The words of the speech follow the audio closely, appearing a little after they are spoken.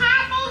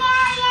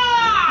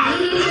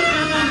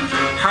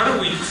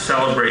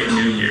celebrate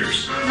New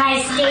Year's?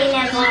 By staying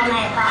up all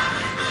night long.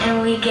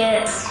 And we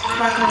get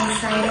sparkling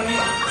cider.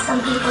 Some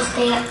people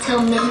stay up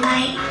till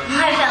midnight.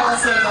 I fell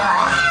asleep a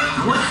lot.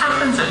 What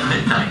happens at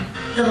midnight?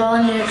 The ball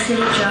in New York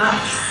City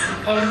drops.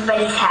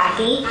 Everybody's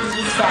happy.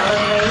 We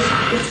celebrate.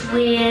 It's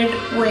weird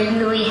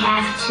when we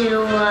have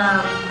to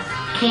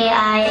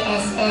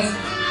KISS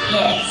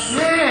hits.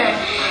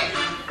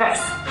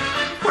 Gross.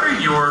 What are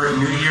your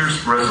New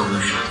Year's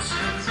resolutions?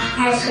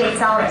 Have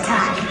sweets all the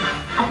time.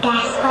 A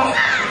backflip.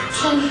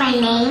 Change my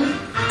name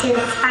to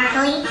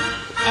Sparkly.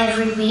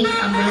 Every week,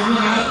 a movie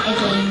night, a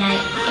game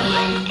night,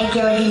 and a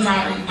Gilligan's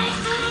Island night.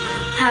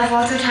 Have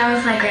lots of time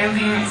with my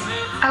grandparents.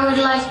 I would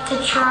like to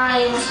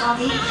try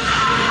wasabi.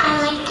 I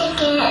like to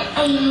get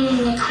a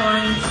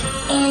unicorn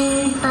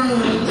and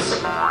bunnies.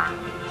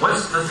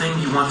 What's the thing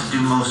you want to do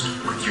most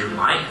with your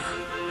life?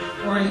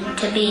 Want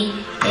to be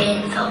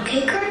an NFL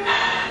kicker,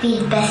 be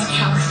the best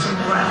cellist in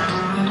the world,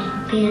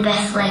 and be the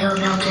best Lego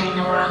builder in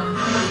the world.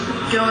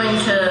 Going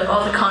to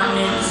all the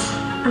continents.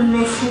 A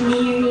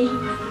missionary.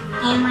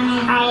 And when I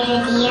ride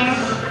a deer.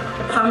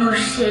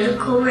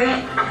 Pharmaceutical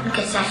rep,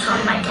 because that's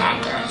what my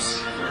dad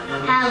does.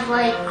 Have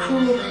like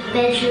cool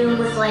bedroom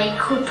with like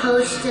cool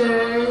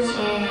posters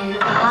and a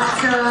hot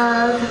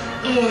tub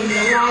and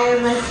a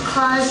ladderless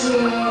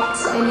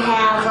closets and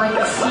have like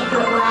a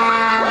secret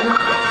lab.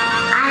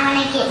 I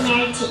want to get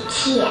married to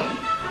Kian.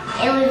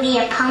 It would be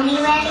a pony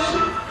wedding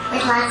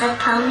with lots of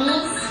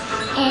ponies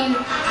and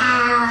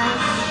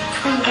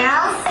twin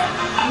girls,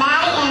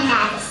 Maddie and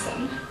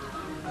Madison.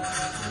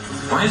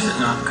 Why is it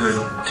not good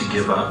to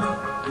give up?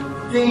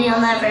 Then you'll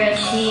never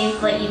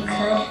achieve what you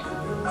could.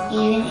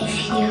 Even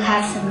if you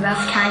have some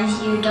rough times,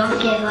 you don't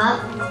give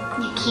up.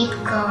 You keep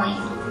going.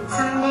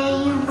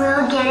 Someday you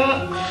will get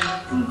it.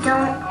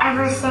 Don't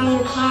ever say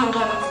you can't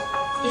get it.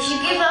 If you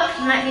give up,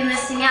 you might be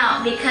missing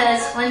out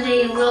because one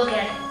day you will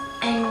get it.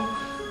 And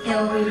it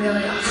will be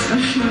really awesome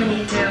when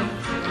you do.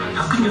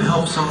 How can you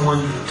help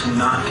someone to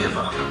not give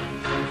up?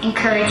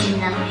 Encouraging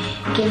them.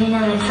 Giving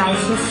them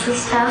advices for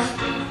stuff.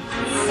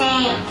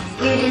 Say,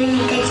 you're doing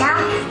a good job.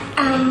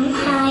 I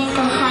like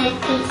to hug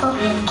people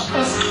and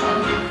kiss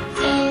them.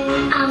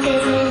 And I'll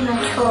give them a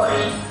toy.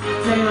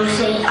 Then we'll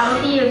say,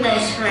 I'll be your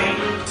best friend.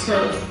 So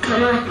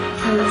come on,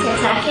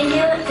 since I can do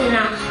it, then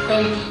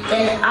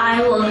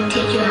I will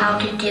teach you how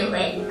to do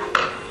it.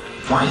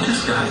 Why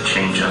does God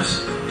change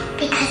us?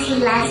 Because He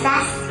loves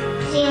us.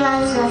 He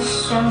loves us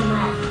so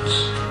much.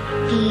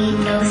 He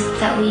knows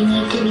that we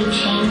need to be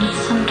changed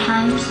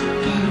sometimes,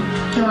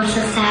 and He wants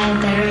us to have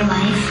a better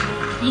life.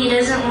 He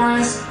doesn't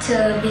want us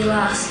to be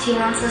lost. He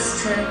wants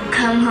us to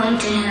come home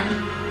to Him.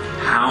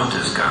 How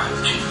does God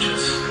change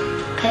us?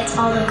 Puts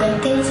all the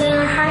good things in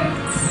our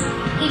hearts.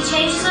 He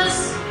changes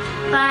us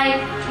by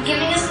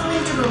giving us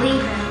something to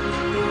believe in.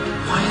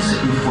 Why is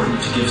it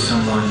important to give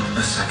someone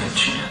a second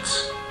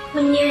chance?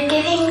 When you're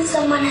giving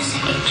someone a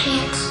second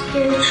chance,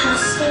 you're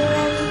trusting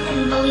them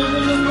and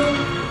believing in them.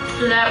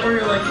 So that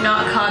we're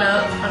not caught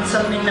up on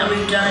something that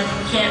we've done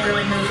and can't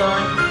really move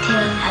on. To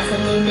have a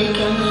new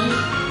beginning.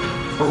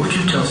 What would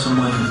you tell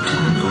someone who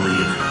didn't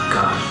believe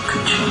God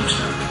could change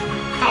them?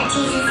 That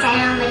Jesus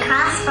died on the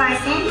cross for our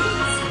sins.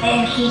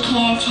 And He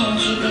can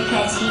change you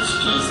because He's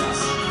Jesus.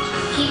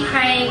 Keep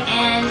praying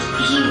and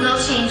He will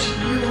change you.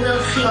 You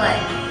will feel it.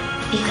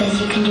 Because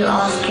you can do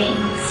all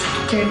things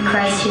through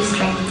Christ who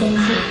strengthens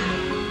you.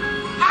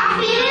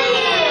 Happy New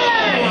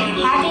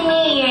Year! Happy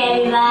New Year,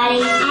 everybody.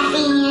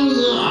 Happy New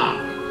Year.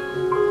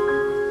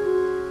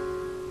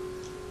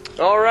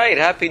 All right,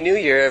 Happy New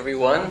Year,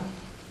 everyone.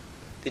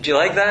 Did you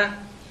like that?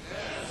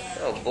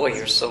 Oh boy,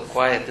 you're so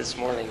quiet this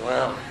morning.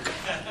 Wow.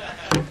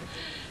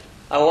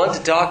 I want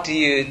to talk to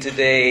you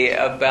today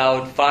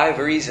about 5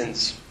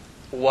 reasons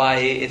why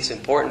it's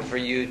important for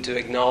you to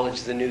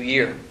acknowledge the new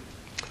year.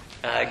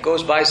 It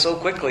goes by so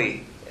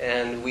quickly,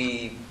 and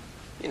we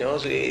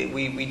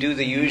do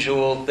the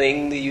usual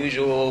thing, the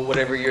usual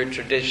whatever your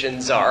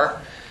traditions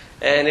are,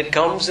 and it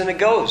comes and it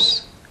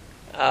goes.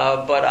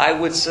 But I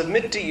would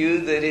submit to you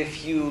that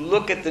if you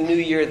look at the new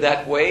year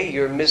that way,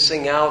 you're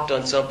missing out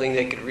on something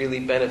that could really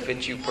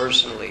benefit you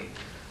personally.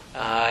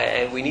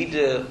 And we need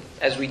to,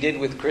 as we did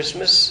with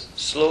Christmas,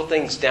 slow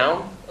things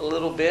down a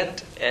little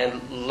bit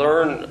and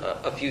learn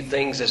a few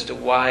things as to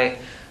why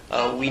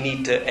we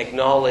need to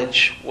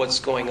acknowledge what's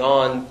going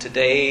on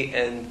today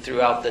and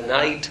throughout the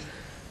night.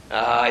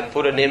 I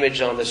put an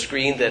image on the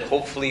screen that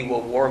hopefully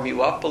will warm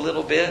you up a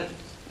little bit.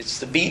 It's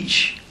the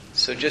beach.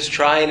 So just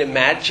try and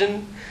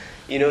imagine.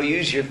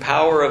 Use your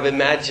power of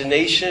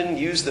imagination,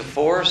 use the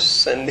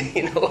force, and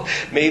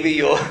maybe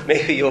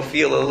you'll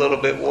feel a little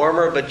bit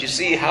warmer. But you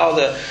see how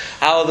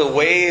the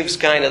waves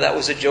that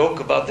was a joke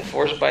about the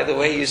force, by the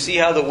way. You see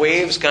how the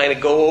waves kind of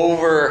go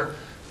over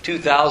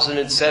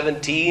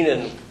 2017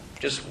 and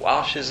just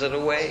washes it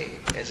away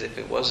as if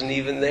it wasn't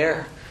even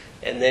there.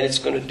 And then it's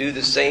going to do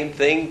the same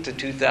thing to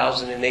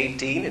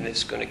 2018, and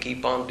it's going to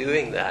keep on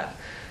doing that.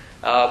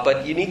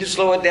 But you need to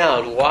slow it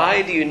down.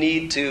 Why do you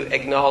need to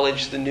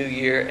acknowledge the new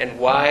year, and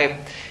why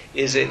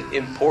is it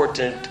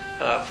important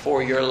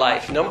for your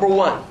life? Number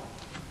 1,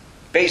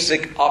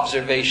 basic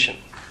observation.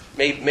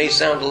 may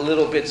sound a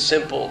little bit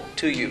simple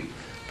to you.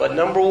 But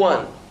number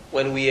one,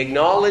 when we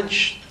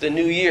acknowledge the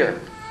new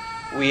year,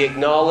 we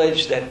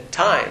acknowledge that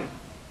time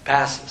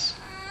passes.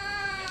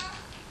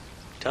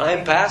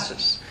 Time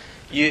passes.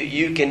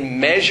 You can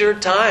measure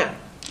time.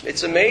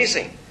 It's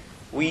amazing.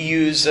 We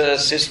use a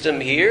system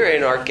here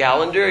in our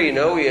calendar.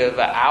 We have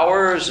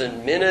hours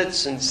and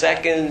minutes and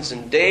seconds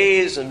and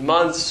days and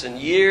months and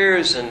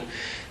years, and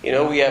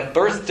we have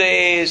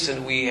birthdays,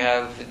 and we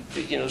have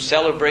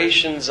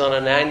celebrations on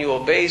an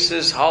annual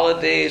basis,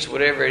 holidays,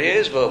 whatever it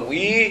is. But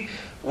we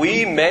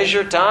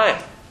measure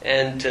time,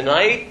 and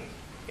tonight,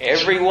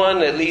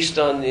 everyone, at least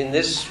in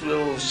this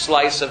little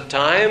slice of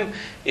time,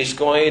 is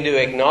going to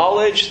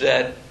acknowledge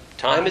that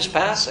time is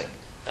passing.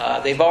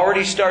 They've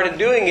already started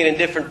doing it in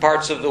different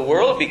parts of the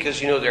world because,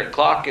 their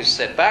clock is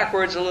set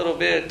backwards a little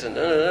bit.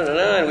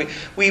 And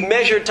we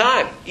measure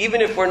time.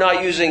 Even if we're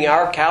not using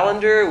our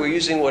calendar, we're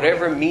using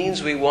whatever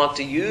means we want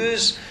to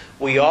use,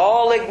 we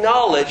all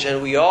acknowledge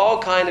and we all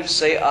kind of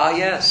say,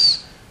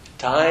 yes,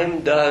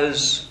 time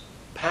does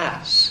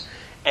pass.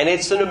 And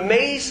it's an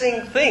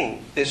amazing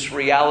thing, this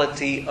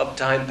reality of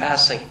time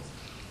passing.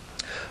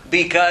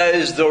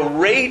 Because the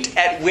rate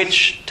at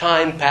which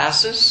time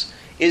passes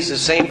is the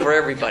same for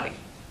everybody.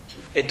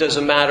 It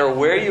doesn't matter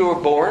where you were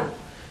born.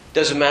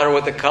 Doesn't matter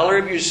what the color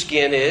of your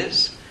skin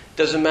is.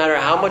 Doesn't matter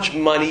how much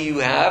money you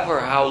have or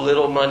how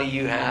little money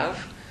you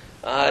have.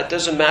 It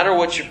doesn't matter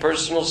what your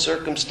personal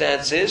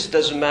circumstance is.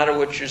 Doesn't matter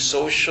what your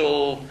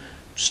social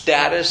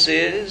status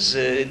is.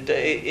 It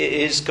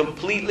is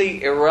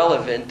completely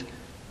irrelevant.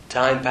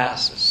 Time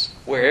passes.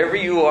 Wherever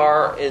you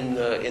are in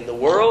the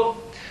world,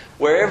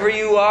 wherever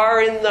you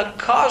are in the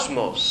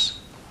cosmos,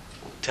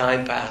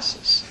 time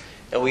passes.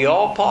 And we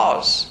all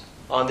pause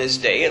on this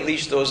day, at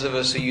least those of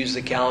us who use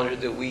the calendar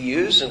that we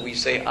use, and we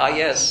say,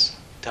 yes,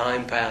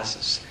 time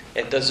passes.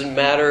 It doesn't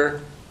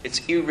matter. It's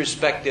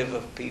irrespective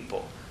of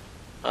people.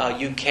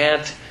 You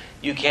can't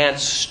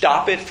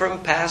stop it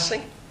from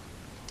passing.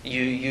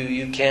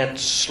 You can't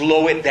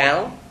slow it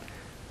down.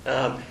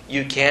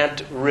 You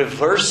can't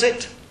reverse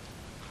it.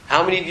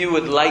 How many of you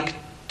would like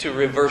to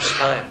reverse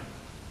time?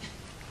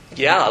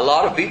 Yeah, a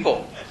lot of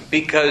people.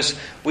 Because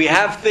we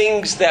have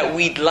things that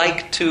you'd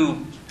like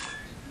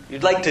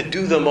to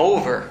do them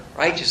over,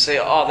 right? You say,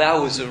 that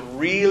was a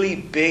really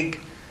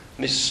big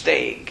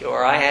mistake,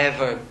 or I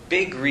have a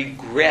big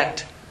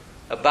regret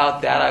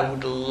about that. I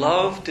would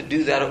love to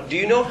do that. Do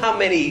you know how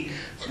many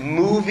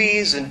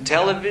movies and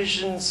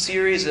television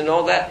series and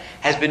all that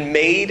has been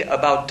made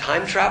about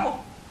time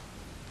travel?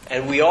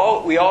 And we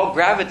all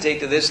gravitate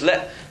to this.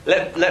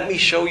 Let me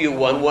show you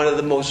one of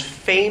the most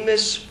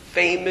famous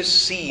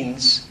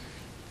scenes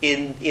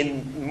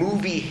in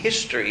movie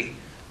history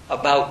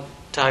about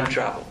time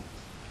travel.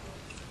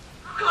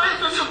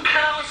 I've been so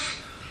careless.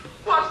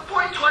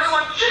 1.21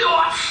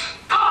 gigawatts.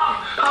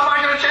 Tom, how am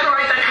I going to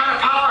generate that kind of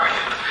power?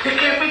 It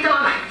can't be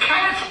done.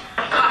 Can't.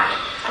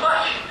 Look,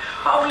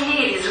 all we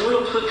need is a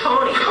little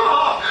plutonium.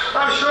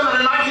 I'm sure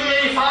that in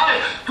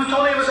 1985,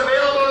 plutonium was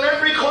available in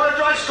every corner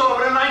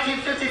drugstore, but in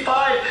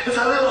 1955, it's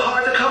a little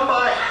hard to come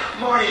by.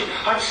 Marty,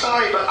 I'm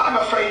sorry, but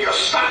I'm afraid you're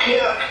stuck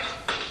here.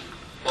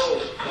 Oh,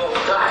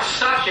 God,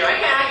 stuck here.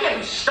 I can't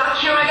be stuck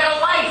here. I got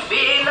a life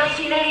in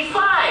 1985.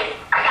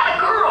 I got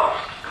a girl.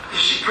 Is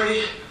she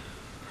pretty?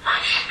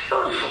 She's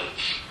beautiful.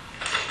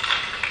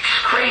 She's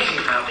crazy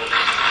about me.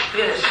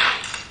 Look at this.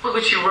 Look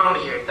what you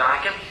wrote here,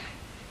 Doc.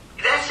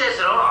 That says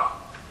it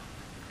all.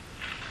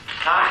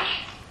 Doc,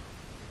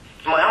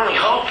 my only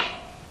hope.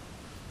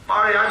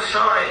 Marty, I'm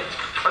sorry,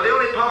 but the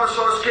only power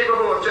source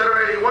capable of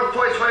generating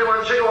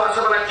 1.21 gigawatts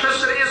of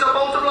electricity is a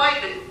bolt of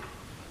lightning.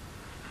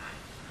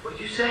 What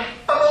did you say?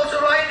 A bolt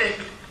of lightning.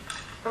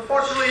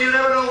 Unfortunately, you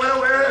never know when or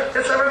where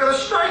it's ever going to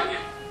strike.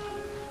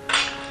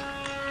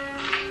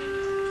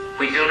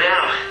 We do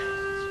now.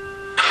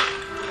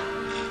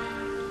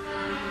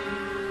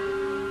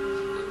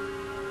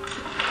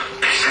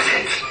 This is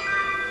it.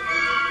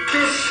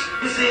 This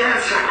is the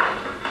answer.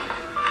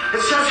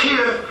 It says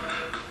here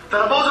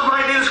that a bolt of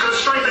lightning is going to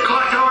strike the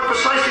clock tower at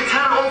precisely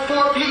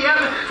 10:04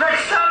 p.m.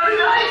 next Saturday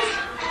night.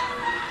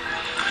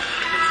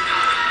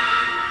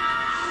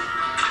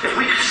 If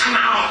we could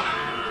somehow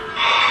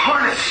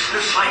harness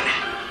this lightning,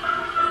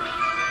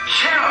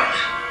 channel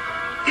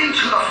it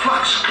into the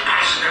flux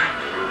capacitor,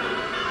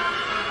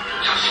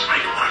 just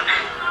might work.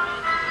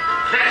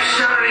 Next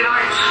Saturday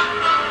night,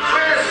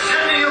 we're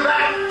sending you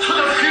back to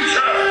the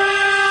future.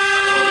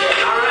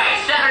 Okay, all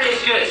right. Saturday's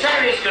good.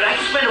 Saturday's good. I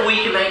can spend a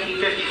week in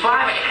 1955.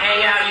 I can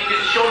hang out. You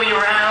can show me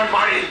around.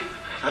 Marty,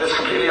 that is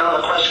completely out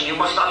of the question. You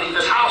must not leave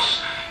this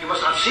house. You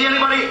must not see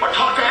anybody or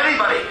talk to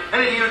anybody.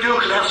 Anything you do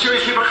could have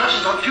serious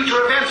repercussions on future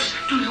events.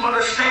 Do you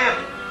understand?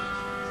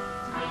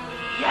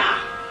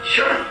 Yeah,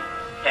 sure.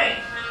 Okay.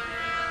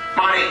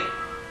 Marty,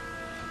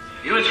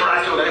 you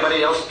interacted with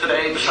anybody else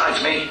today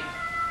besides me?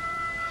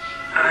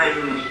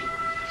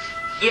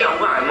 Yeah,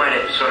 well, I might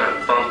have sort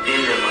of bumped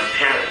into my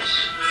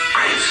parents.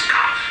 Great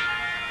Scott.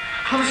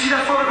 Let me see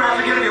that photograph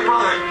again of your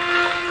brother.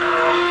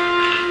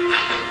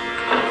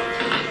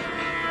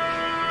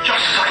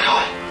 Just as I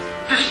thought.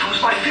 This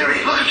proves my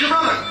theory. Look at your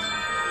brother.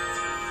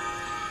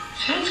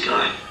 His head's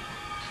gone.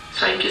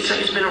 It's like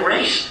it's been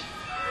erased.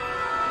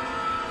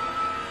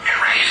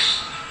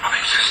 Erased from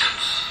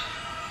existence.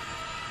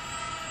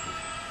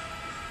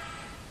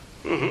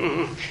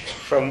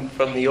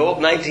 From the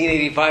old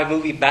 1985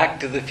 movie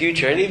Back to the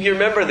Future. Any of you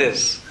remember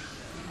this?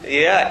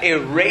 Yeah,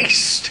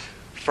 erased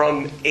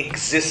from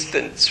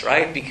existence,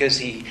 right? Because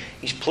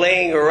he's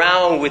playing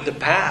around with the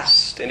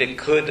past and it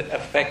could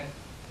affect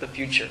the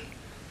future.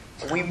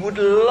 We would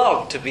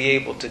love to be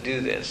able to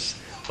do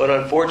this, but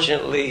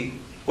unfortunately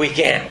we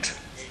can't.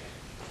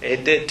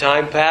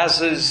 Time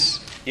passes,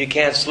 you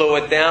can't slow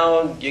it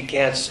down, you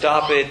can't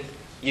stop it,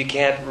 you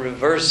can't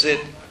reverse it.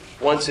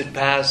 Once it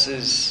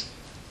passes,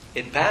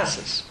 it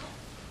passes.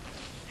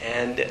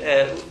 And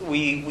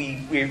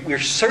we're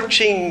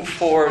searching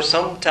for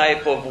some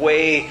type of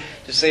way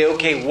to say,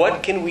 okay,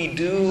 what can we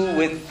do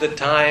with the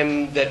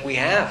time that we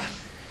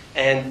have?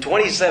 And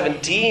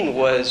 2017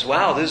 was,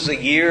 wow, this is a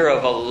year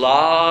of a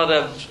lot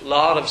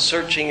of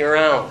searching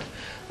around,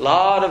 a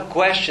lot of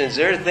questions.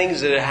 There are things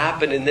that have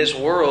happened in this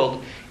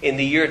world in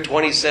the year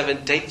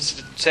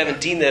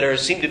 2017 that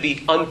seem to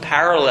be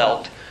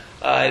unparalleled.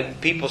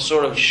 People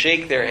sort of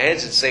shake their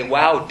heads and say,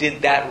 wow,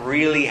 did that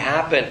really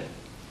happen?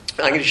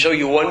 I'm going to show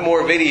you one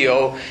more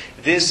video.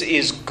 This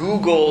is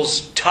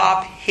Google's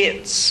top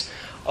hits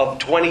of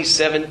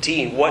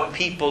 2017. What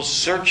people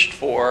searched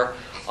for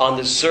on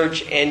the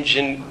search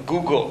engine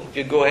Google. If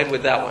you go ahead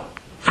with that one.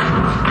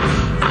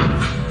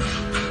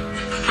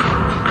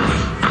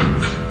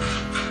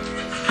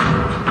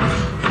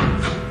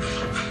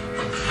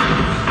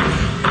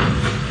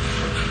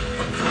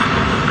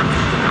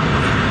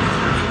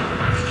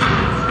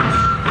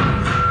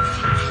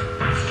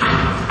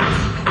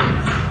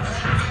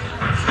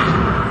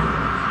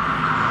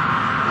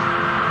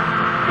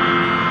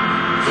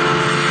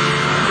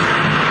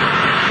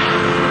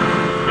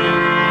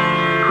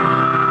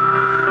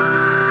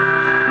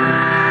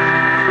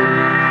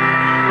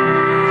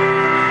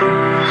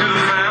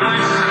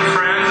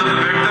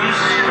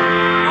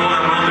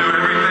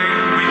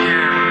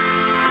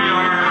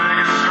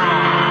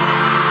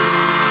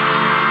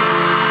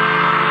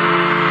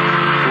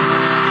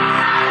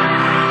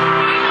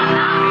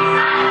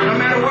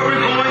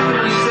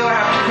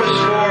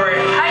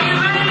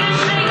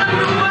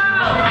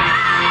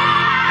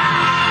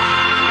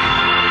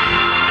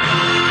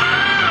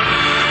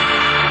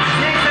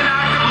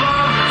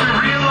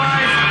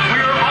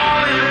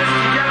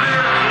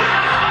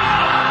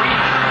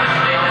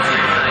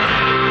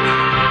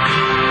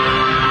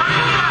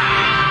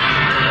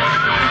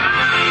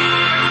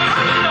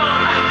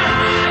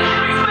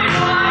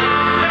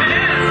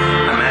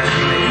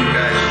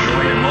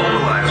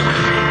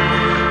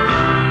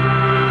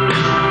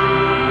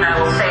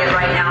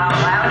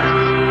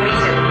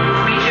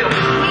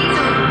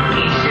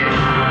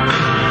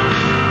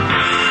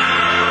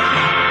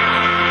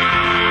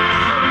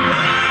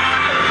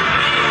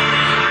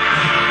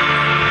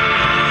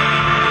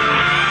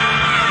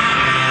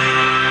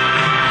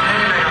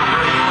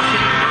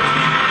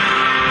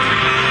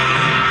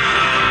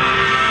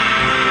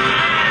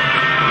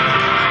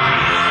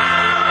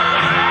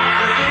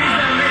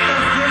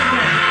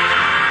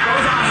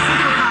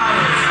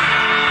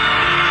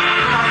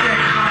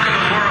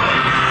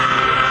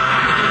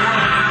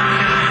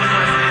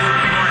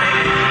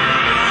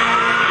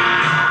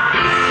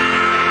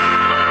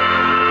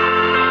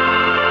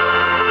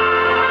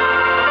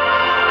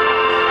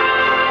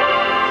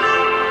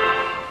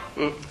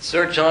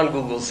 Search on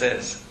Google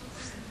says,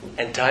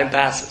 and time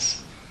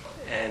passes.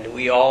 And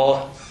we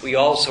all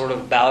sort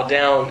of bow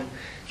down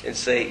and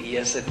say,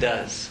 yes, it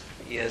does.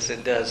 Yes,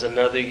 it does.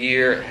 Another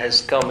year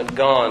has come and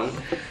gone.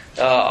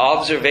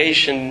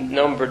 Observation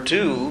number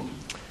 2,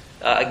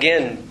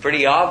 again,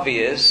 pretty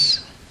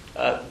obvious.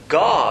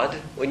 God,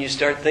 when you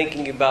start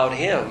thinking about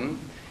Him,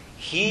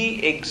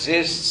 He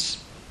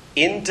exists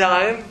in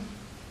time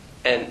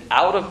and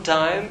out of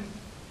time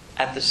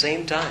at the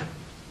same time.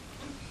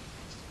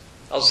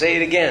 I'll say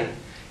it again.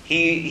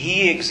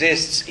 He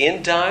exists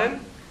in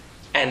time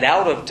and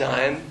out of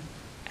time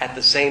at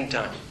the same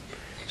time.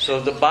 So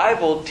the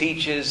Bible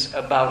teaches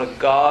about a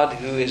God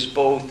who is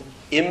both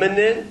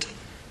immanent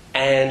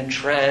and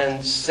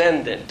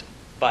transcendent.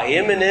 By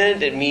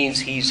immanent, it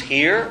means He's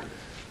here.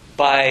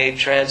 By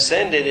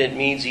transcendent, it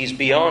means He's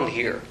beyond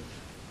here.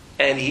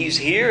 And He's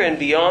here and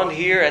beyond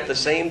here at the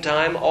same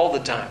time, all the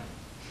time.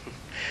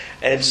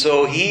 And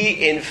so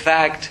He, in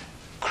fact,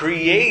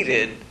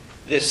 created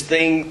this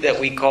thing that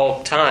we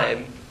call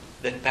time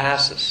that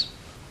passes.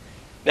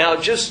 Now,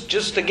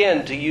 just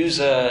again, to use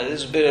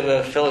this is a bit of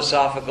a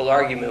philosophical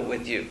argument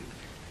with you.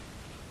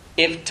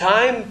 If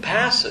time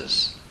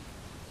passes,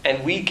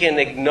 and we can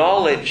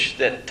acknowledge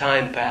that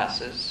time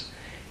passes,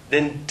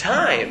 then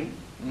time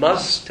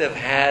must have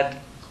had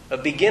a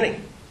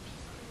beginning.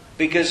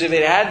 Because if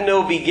it had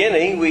no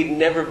beginning, we'd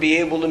never be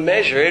able to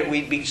measure it.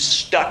 We'd be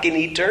stuck in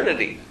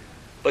eternity.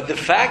 But the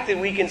fact that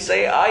we can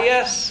say,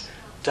 yes,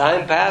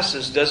 time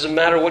passes. Doesn't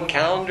matter what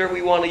calendar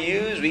we want to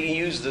use. We can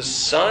use the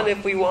sun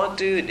if we want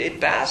to. It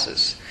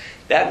passes.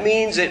 That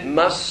means it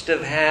must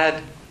have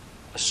had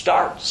a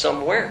start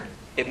somewhere.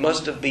 It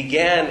must have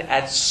began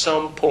at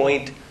some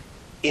point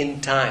in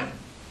time.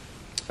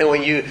 And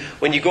when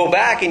you go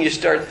back and you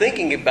start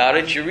thinking about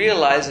it, you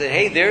realize that,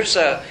 hey, there's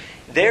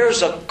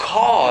a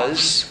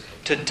cause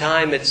to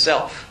time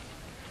itself.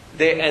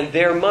 And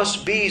there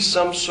must be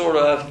some sort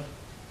of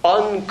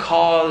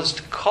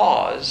uncaused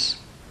cause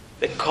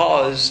that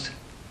caused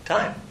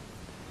time.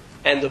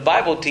 And the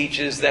Bible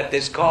teaches that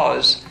this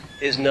cause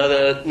is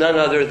none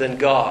other than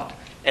God.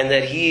 And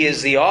that He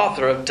is the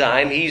author of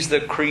time. He's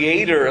the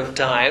creator of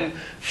time.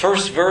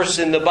 First verse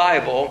in the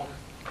Bible,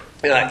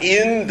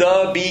 in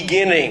the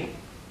beginning.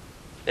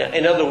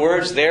 In other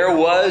words, there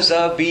was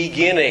a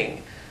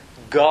beginning.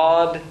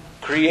 God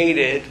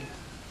created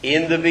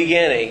in the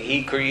beginning.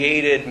 He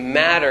created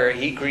matter.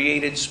 He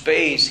created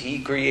space. He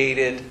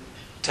created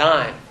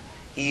time.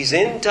 He's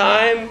in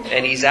time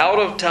and He's out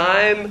of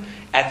time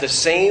at the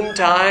same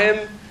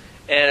time.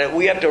 And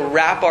we have to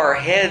wrap our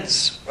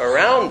heads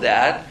around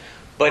that.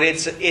 But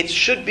it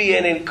should be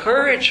an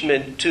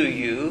encouragement to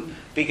you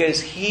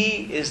because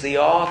He is the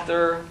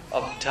author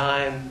of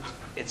time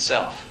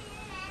itself.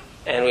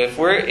 And if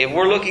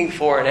we're looking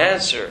for an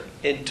answer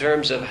in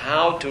terms of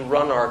how to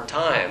run our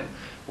time,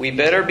 we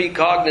better be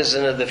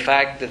cognizant of the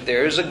fact that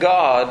there is a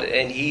God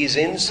and He's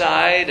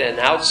inside and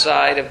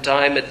outside of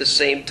time at the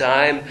same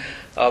time.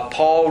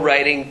 Paul,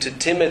 writing to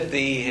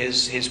Timothy,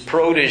 his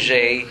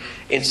protege,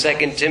 in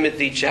 2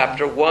 Timothy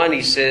chapter 1,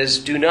 he says,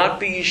 "Do not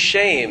be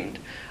ashamed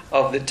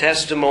of the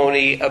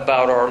testimony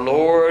about our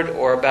Lord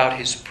or about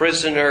His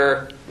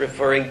prisoner,"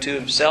 referring to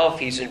Himself.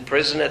 He's in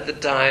prison at the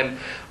time.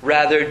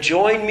 "Rather,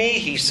 join me,"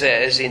 he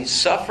says, "in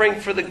suffering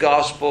for the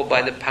gospel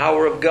by the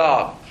power of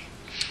God.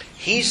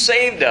 He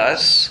saved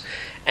us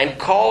and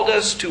called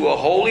us to a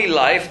holy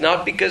life,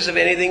 not because of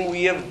anything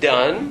we have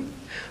done,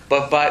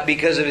 but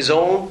because of His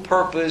own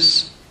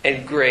purpose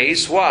and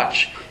grace."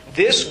 Watch.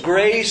 "This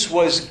grace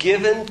was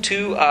given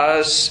to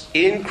us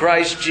in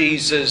Christ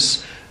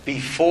Jesus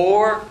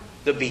before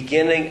the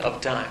beginning of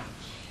time."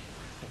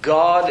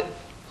 God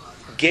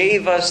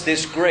gave us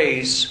this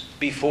grace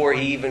before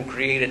He even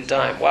created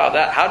time. Wow,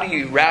 how do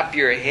you wrap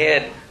your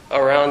head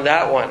around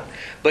that one?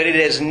 "But it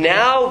has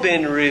now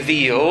been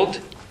revealed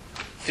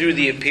through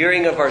the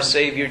appearing of our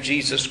Savior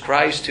Jesus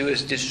Christ, who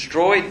has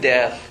destroyed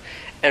death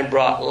and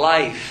brought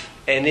life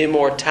and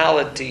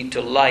immortality to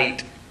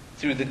light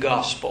through the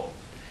gospel."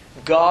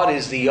 God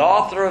is the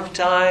author of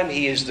time.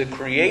 He is the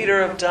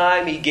creator of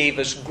time. He gave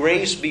us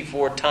grace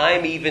before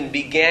time even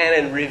began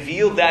and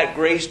revealed that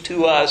grace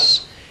to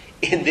us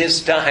in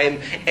this time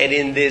and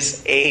in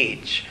this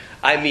age.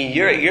 I mean,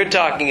 you're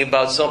talking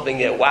about something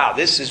that, wow,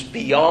 this is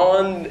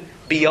beyond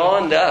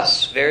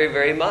us very,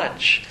 very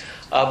much.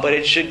 But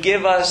it should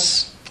give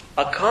us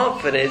a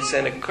confidence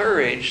and a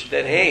courage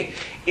that, hey,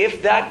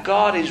 if that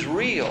God is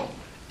real,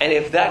 and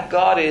if that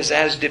God is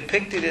as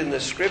depicted in the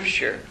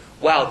Scripture,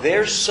 wow,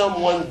 there's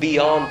someone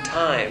beyond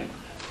time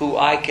who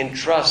I can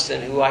trust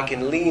and who I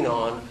can lean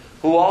on,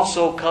 who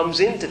also comes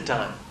into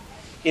time.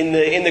 In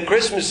the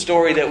Christmas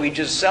story that we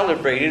just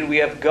celebrated, we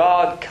have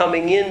God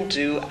coming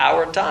into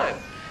our time.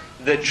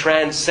 The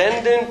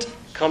transcendent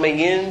coming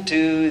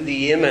into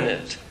the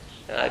immanent.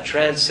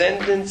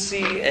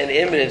 Transcendency and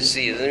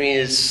immanency. I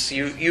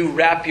mean, you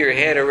wrap your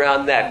head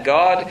around that.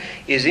 God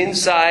is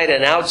inside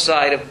and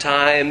outside of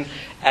time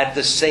at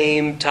the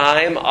same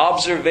time.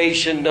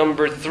 Observation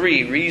number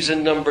 3,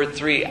 reason number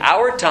 3.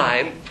 Our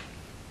time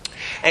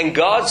and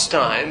God's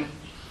time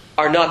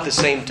are not the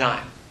same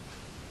time.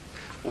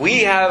 We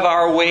have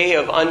our way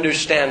of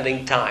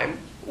understanding time.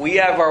 We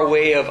have our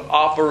way of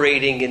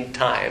operating in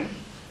time.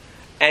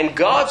 And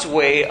God's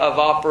way of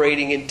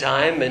operating in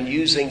time and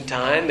using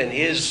time and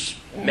His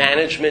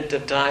management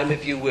of time,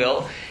 if you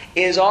will,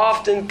 is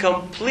often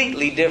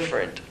completely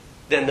different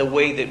than the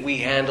way that we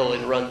handle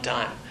and run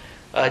time.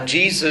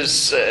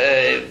 Jesus,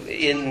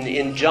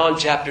 in John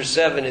chapter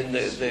 7, in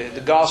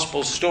the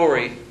gospel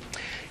story,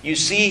 you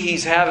see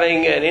He's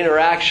having an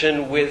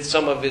interaction with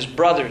some of His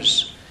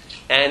brothers.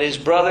 And His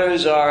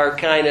brothers are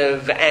kind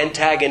of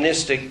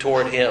antagonistic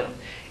toward Him.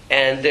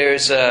 And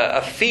there's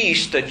a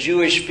feast, a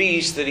Jewish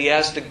feast, that He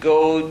has to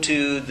go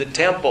to the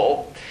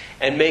temple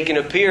and make an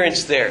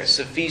appearance there. It's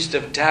the Feast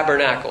of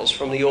Tabernacles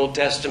from the Old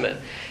Testament.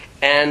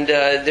 And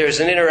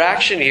there's an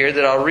interaction here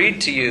that I'll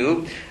read to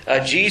you.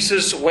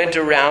 Jesus went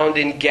around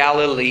in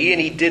Galilee,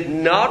 and He did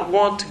not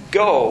want to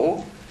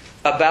go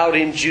about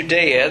in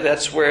Judea,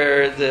 that's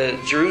where the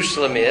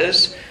Jerusalem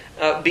is,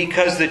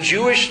 because the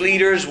Jewish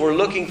leaders were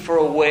looking for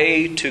a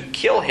way to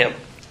kill Him.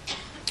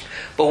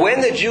 But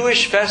when the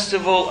Jewish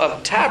festival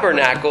of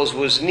Tabernacles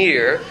was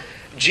near,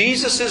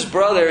 Jesus'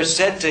 brothers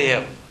said to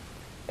Him,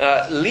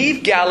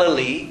 "Leave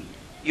Galilee,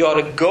 you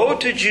ought to go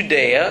to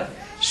Judea,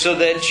 so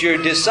that your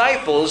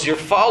disciples, your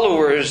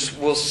followers,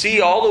 will see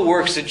all the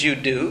works that you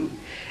do.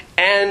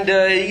 And,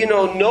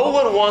 no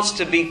one who wants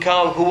to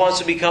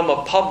become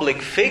a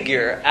public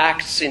figure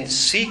acts in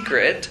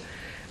secret.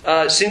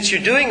 Since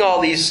you're doing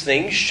all these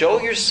things,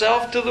 show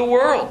yourself to the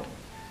world."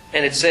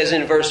 And it says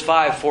in verse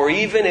 5, "For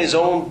even His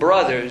own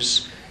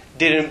brothers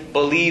didn't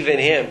believe in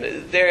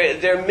Him."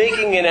 They're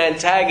making an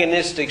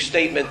antagonistic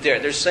statement there.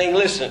 They're saying,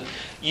 listen,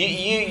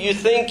 You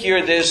think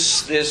you're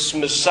this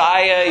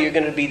Messiah, you're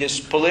going to be this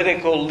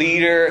political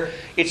leader.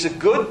 It's a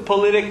good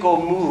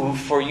political move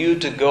for you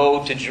to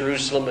go to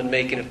Jerusalem and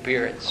make an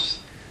appearance.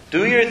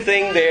 Do your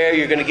thing there,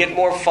 you're going to get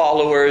more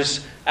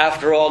followers.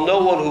 After all, no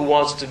one who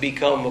wants to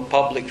become a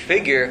public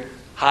figure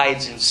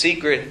hides in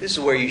secret. This is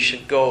where you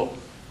should go,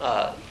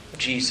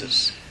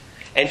 Jesus.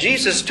 And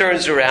Jesus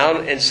turns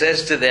around and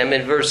says to them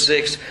in verse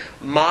 6,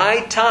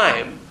 "My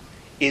time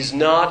is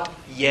not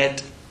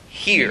yet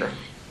here.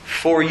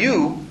 For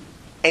you,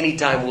 any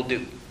time will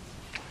do."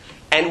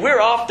 And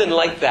we're often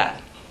like that.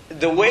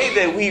 The way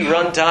that we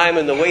run time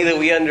and the way that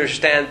we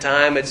understand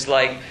time, it's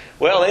like,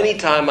 well, any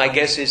time, I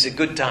guess, is a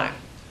good time.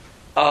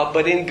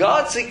 But in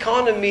God's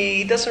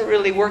economy, it doesn't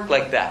really work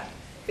like that.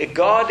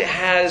 God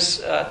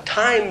has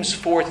times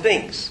for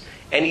things.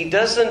 And He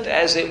doesn't,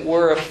 as it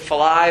were,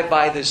 fly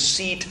by the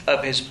seat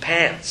of His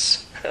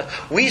pants.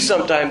 We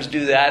sometimes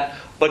do that,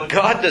 but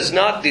God does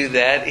not do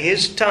that.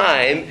 His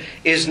time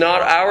is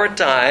not our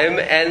time,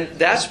 and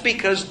that's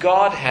because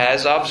God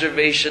has,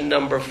 observation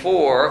number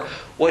 4,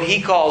 what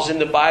He calls in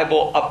the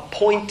Bible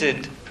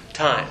appointed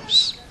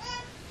times.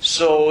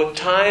 So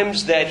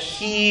times that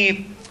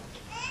He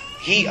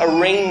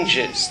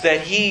arranges,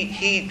 that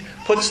He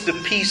puts the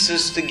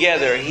pieces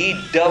together. He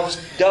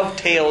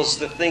dovetails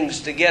the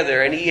things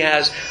together, and He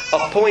has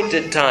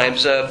appointed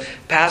times. A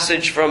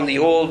passage from the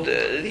Old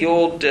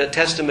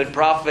Testament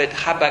prophet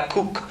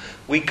Habakkuk.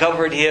 We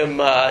covered him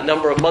a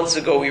number of months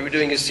ago. We were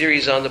doing a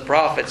series on the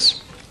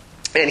prophets.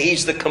 And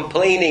he's the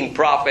complaining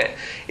prophet,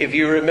 if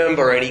you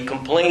remember. And he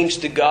complains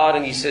to God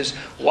and he says,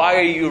 "Why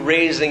are you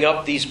raising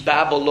up these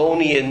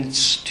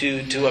Babylonians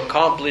to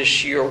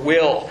accomplish your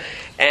will?"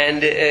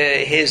 And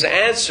his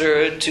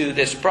answer to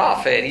this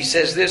prophet, he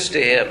says this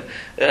to him,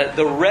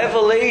 "The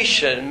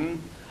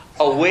revelation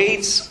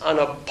awaits an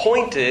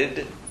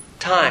appointed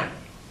time."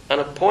 An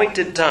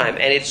appointed time.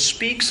 And it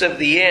speaks of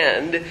the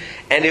end,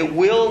 and it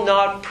will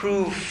not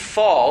prove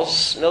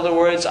false. In other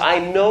words, I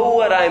know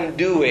what I'm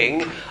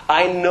doing.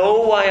 I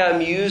know why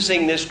I'm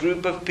using this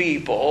group of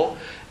people.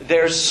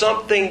 There's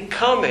something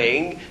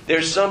coming.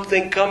 There's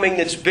something coming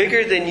that's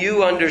bigger than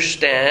you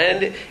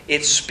understand.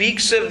 It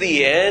speaks of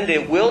the end.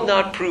 It will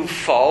not prove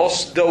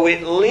false. Though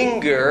it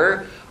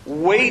linger,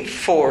 wait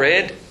for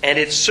it, and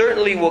it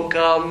certainly will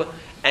come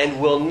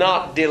and will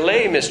not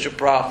delay, Mr.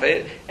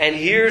 Prophet. And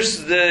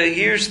here's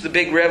the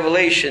big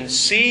revelation.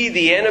 "See,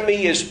 the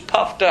enemy is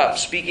puffed up,"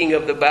 speaking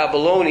of the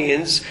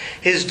Babylonians.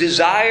 "His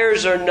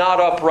desires are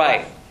not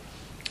upright.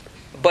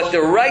 But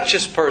the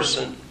righteous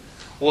person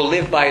will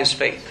live by his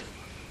faith."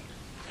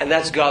 And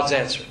that's God's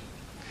answer.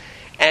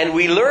 And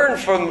we learn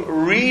from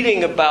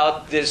reading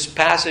about this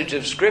passage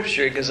of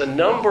Scripture, because a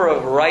number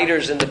of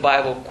writers in the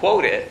Bible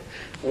quote it,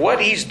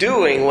 what He's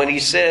doing when He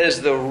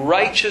says the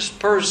righteous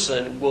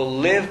person will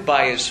live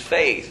by his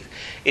faith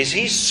is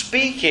He's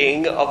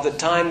speaking of the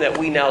time that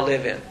we now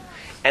live in.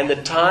 And the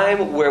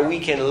time where we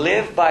can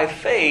live by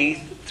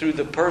faith through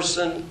the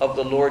person of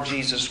the Lord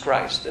Jesus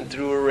Christ and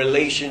through a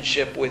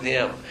relationship with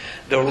Him.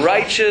 The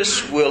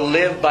righteous will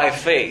live by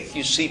faith.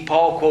 You see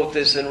Paul quote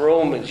this in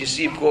Romans. You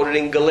see him quoted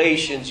in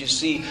Galatians. You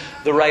see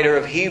the writer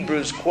of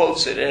Hebrews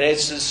quotes it. And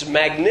it's this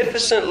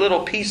magnificent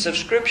little piece of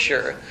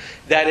Scripture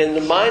that in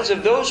the minds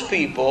of those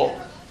people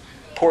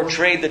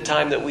portrayed the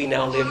time that we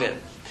now live in,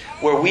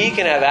 where we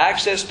can have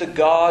access to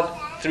God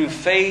through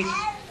faith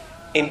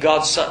in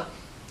God's Son.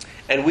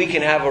 And we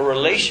can have a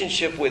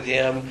relationship with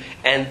Him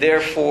and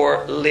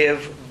therefore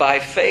live by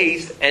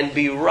faith and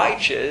be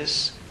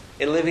righteous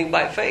in living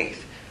by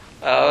faith.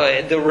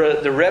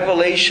 The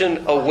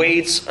revelation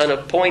awaits an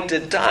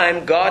appointed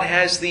time. God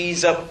has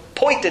these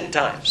appointed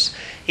times.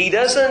 He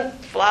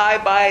doesn't fly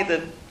by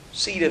the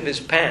seat of His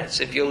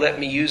pants, if you'll let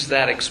me use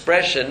that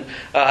expression.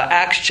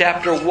 Acts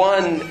chapter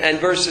 1 and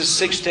verses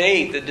 6 to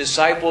 8. The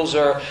disciples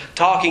are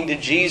talking to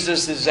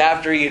Jesus. This is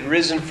after He had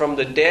risen from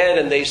the dead.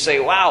 And they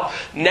say, "Wow,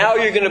 now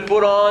you're going to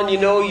put on,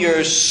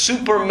 your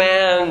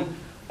Superman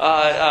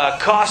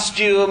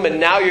costume.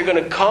 And now you're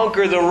going to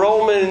conquer the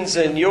Romans.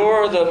 And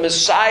you're the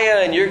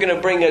Messiah. And you're going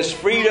to bring us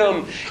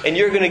freedom. And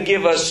you're going to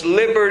give us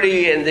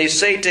liberty." And they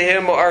say to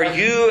Him, "Are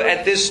you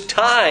at this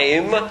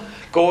time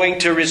going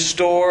to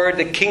restore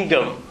the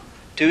kingdom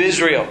to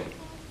Israel?"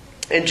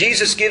 And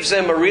Jesus gives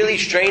them a really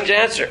strange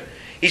answer.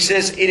 He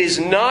says, "It is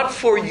not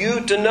for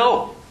you to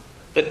know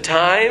the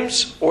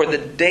times or the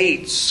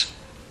dates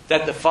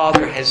that the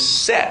Father has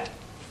set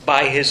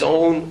by His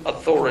own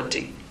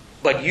authority.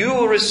 But you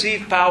will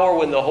receive power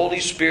when the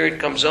Holy Spirit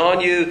comes on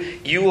you.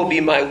 You will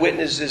be my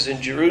witnesses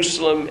in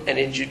Jerusalem and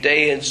in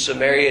Judea and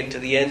Samaria and to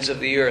the ends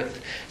of the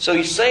earth." So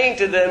He's saying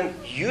to them,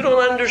 you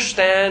don't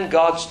understand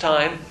God's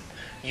time.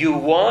 You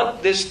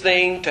want this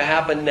thing to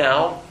happen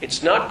now.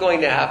 It's not going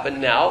to happen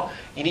now.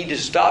 You need to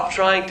stop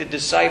trying to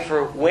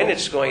decipher when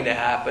it's going to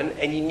happen.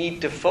 And you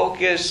need to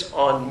focus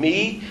on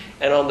me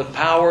and on the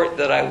power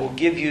that I will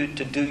give you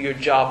to do your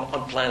job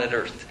on planet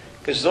Earth.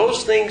 Because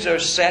those things are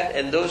set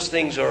and those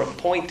things are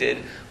appointed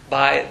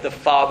by the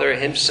Father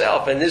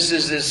himself. And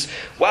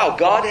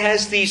God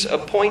has these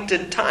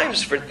appointed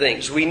times for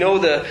things. We know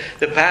the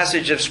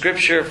passage of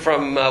Scripture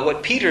from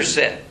what Peter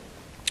said.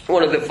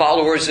 One of the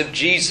followers of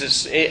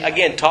Jesus,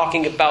 again,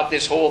 talking about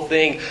this whole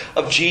thing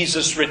of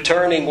Jesus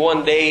returning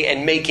one day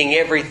and making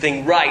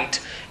everything right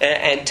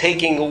and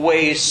taking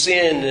away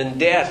sin and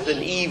death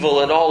and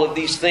evil and all of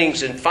these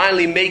things and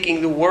finally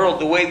making the world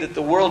the way that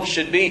the world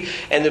should be.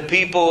 And the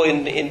people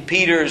in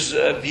Peter's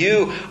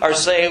view are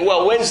saying,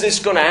 well, when's this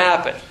going to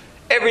happen?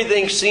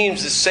 Everything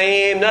seems the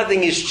same.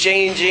 Nothing is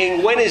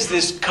changing. When is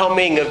this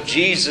coming of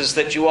Jesus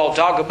that you all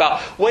talk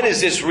about? When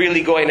is this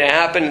really going to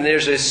happen? And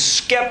there's a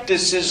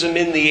skepticism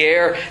in the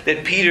air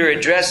that Peter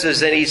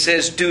addresses. And he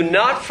says, do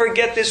not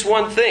forget this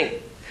one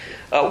thing.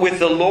 With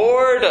the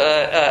Lord,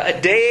 a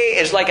day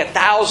is like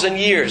 1,000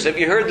 years. Have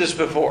you heard this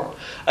before?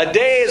 A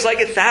day is like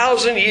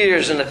 1,000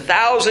 years, and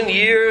 1,000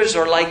 years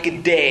are like a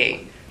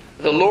day.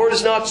 The Lord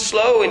is not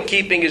slow in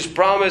keeping His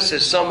promise,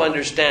 as some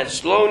understand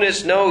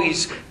slowness. No,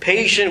 He's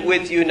patient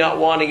with you, not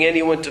wanting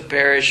anyone to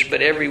perish,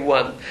 but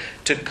everyone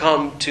to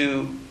come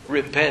to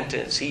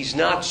repentance. He's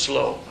not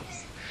slow.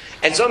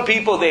 And some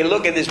people, they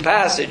look at this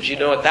passage,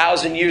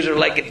 1,000 years are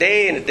like a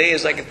day, and a day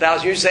is like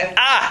 1,000 years. Say,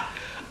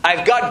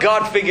 I've got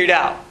God figured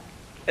out.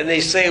 And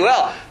they say,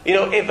 well,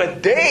 if a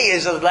day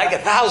is like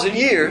 1,000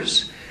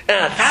 years,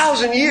 and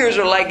 1,000 years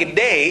are like a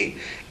day,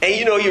 and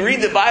you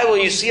read the Bible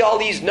and you see all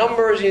these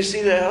numbers, and you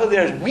see that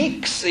there's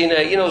weeks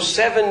in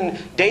 7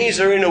 days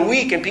are in a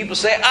week, and people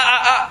say,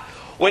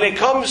 when it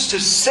comes to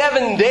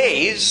 7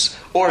 days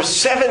or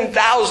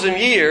 7,000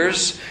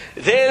 years,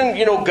 then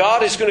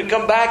God is going to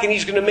come back and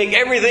He's going to make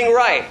everything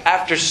right.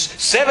 After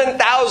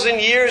 7,000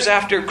 years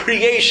after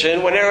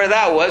creation, whenever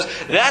that was,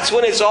 that's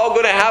when it's all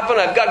going to happen.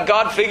 I've got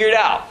God figured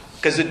out.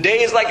 Because a day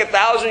is like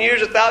 1,000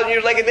 years, 1,000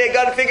 years like a day. I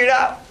got it figured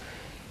out.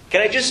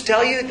 Can I just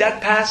tell you, that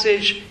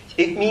passage,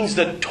 it means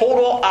the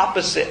total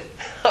opposite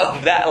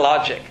of that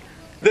logic.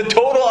 The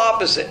total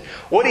opposite.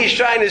 What he's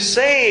trying to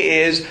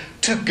say is,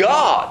 to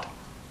God,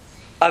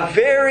 a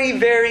very,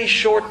 very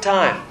short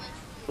time,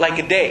 like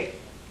a day,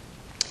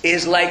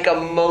 is like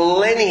a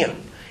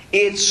millennium.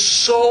 It's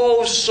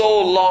so, so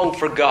long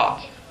for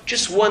God.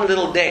 Just one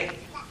little day.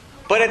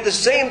 But at the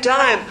same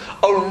time,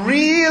 a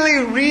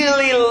really,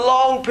 really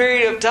long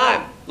period of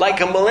time, like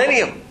a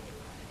millennium,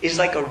 is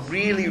like a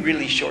really,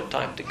 really short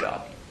time to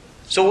God.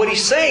 So what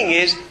he's saying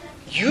is,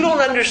 you don't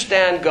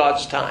understand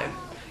God's time.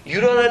 You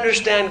don't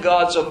understand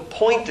God's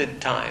appointed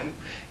time.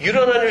 You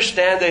don't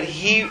understand that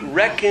He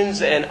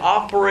reckons and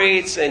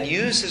operates and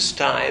uses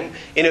time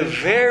in a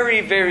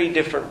very, very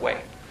different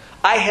way.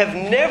 I have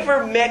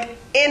never met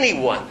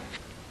anyone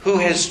who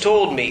has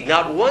told me,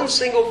 not one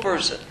single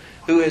person,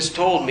 who has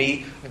told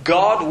me,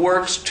 God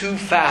works too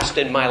fast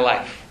in my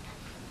life.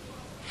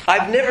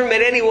 I've never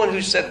met anyone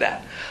who said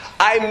that.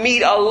 I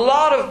meet a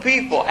lot of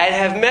people and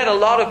have met a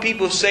lot of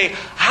people who say,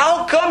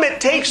 how come it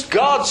takes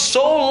God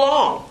so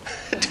long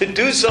to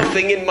do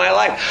something in my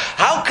life?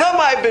 How come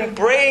I've been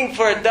praying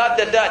for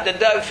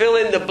fill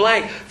in the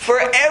blank,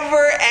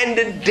 forever and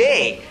a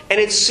day, and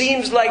it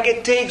seems like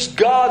it takes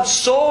God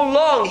so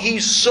long?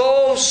 He's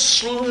so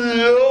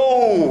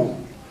slow.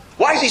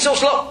 Why is He so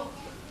slow?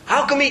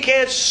 How come He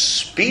can't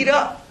speed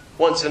up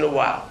once in a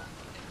while?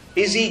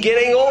 Is He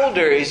getting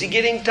older? Is He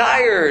getting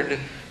tired?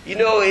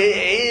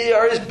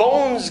 Are His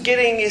bones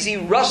is He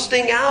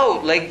rusting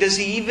out? Does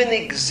He even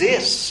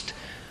exist?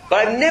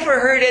 But I've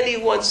never heard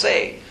anyone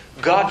say,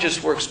 God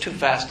just works too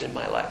fast in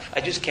my life.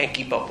 I just can't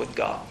keep up with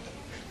God.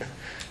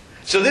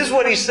 So this is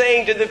what He's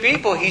saying to the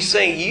people. He's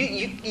saying,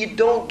 you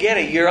don't get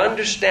it. Your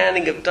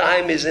understanding of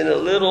time is in a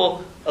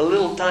little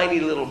tiny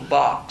little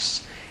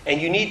box.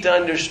 And you need to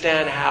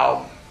understand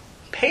how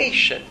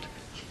patient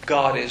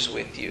God is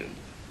with you.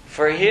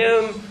 For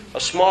Him,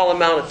 a small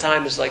amount of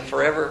time is like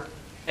forever,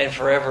 and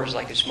forever is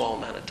like a small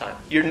amount of time.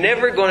 You're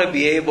never going to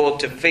be able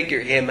to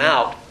figure Him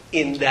out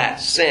in that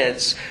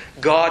sense.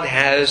 God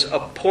has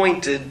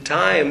appointed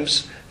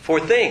times for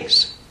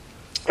things.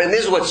 And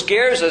this is what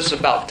scares us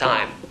about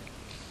time.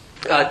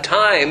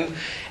 Time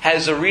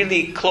has a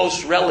really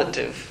close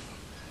relative,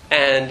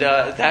 and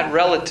that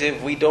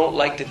relative we don't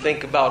like to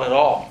think about at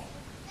all.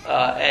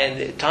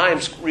 And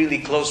time's really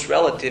close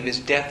relative is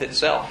death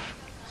itself.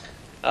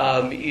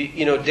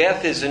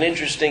 Death is an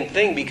interesting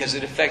thing because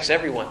it affects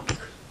everyone.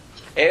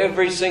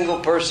 Every single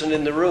person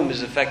in the room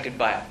is affected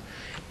by it.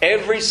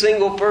 Every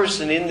single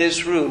person in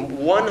this room,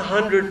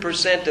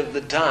 100% of the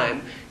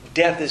time,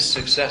 death is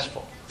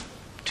successful.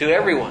 To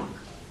everyone.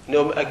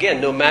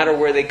 No matter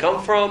where they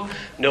come from,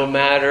 no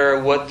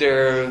matter what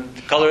the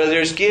color of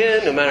their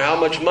skin, no matter how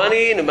much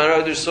money, no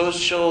matter their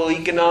social,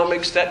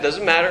 economic status,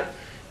 doesn't matter.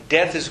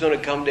 Death is going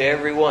to come to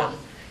everyone.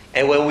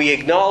 And when we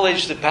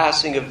acknowledge the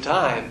passing of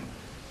time,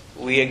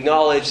 we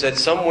acknowledge that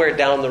somewhere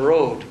down the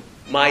road,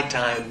 my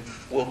time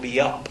will be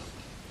up.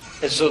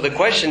 And so the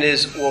question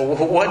is, well,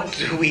 what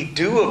do we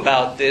do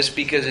about this?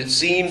 Because it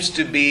seems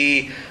to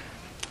be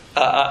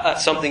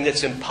something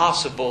that's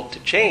impossible to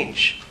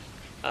change.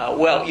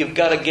 Well, you've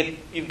got to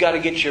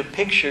get your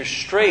picture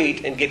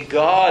straight and get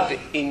God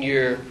in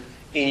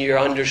your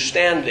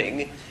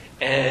understanding,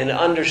 and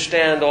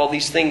understand all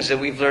these things that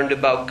we've learned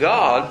about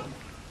God.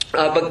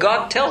 But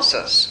God tells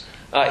us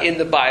in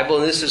the Bible,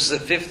 and this is the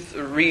fifth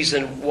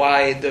reason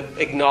why the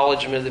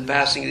acknowledgement of the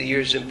passing of the year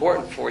is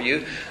important for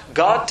you.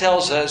 God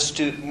tells us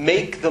to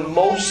make the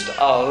most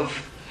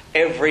of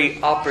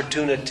every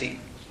opportunity.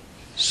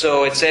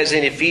 So it says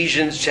in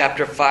Ephesians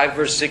chapter 5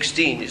 verse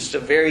 16, just a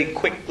very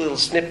quick little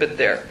snippet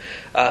there.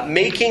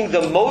 Making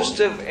the most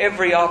of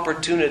every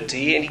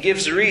opportunity, and he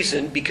gives the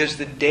reason, because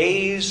the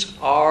days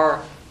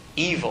are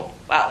evil.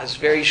 Wow, that's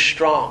very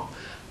strong.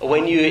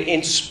 When you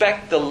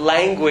inspect the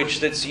language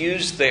that's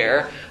used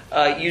there,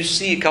 you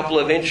see a couple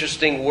of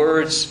interesting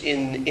words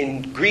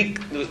in Greek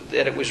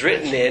that it was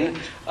written in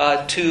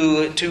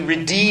to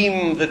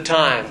redeem the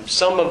time.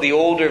 Some of the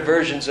older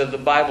versions of the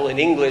Bible in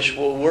English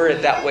will word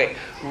it that way.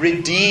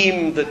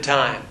 Redeem the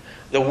time.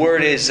 The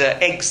word is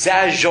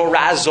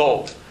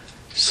exaggerazo.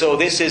 So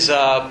this is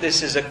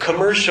a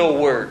commercial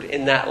word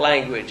in that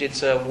language.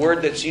 It's a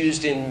word that's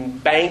used in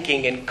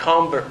banking and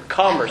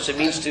commerce. It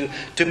means to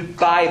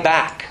buy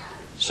back.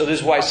 So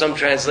this is why some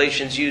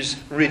translations use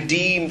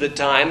redeem the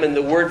time. And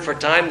the word for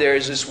time there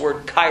is this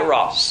word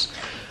kairos.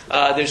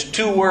 There's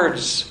two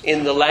words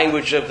in the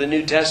language of the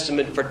New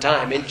Testament for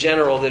time in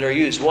general that are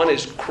used. One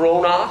is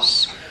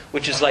chronos,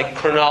 which is like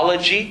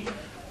chronology.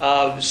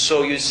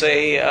 So you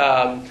say,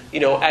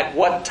 at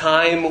what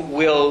time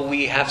will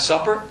we have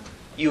supper?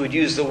 You would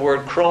use the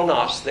word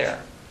chronos there.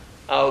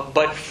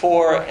 But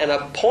for an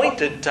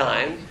appointed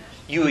time,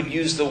 you would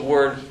use the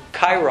word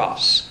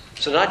kairos.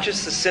 So not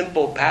just the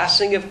simple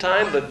passing of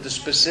time, but the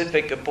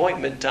specific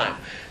appointment time.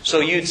 So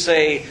you'd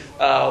say,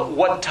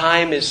 what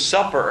time is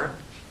supper?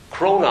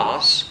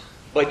 Chronos.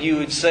 But you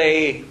would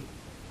say,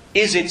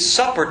 is it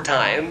supper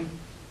time?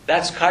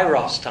 That's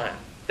kairos time.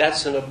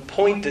 That's an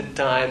appointed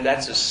time.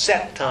 That's a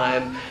set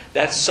time.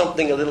 That's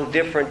something a little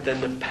different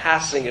than the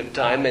passing of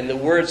time. And the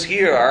words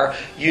here are,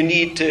 you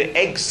need to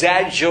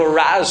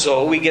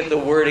exaggerazo. We get the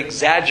word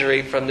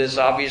exaggerate from this,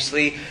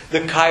 obviously,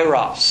 the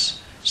kairos.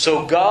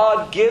 So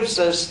God gives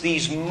us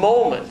these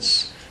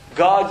moments.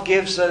 God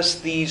gives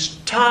us these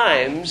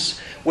times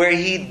where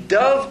He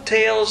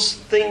dovetails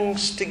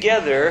things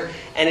together.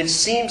 And it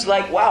seems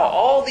like, wow,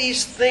 all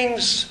these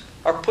things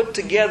are put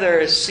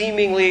together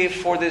seemingly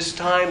for this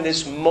time,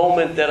 this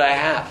moment that I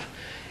have.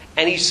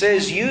 And He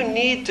says, you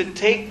need to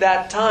take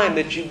that time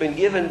that you've been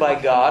given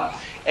by God,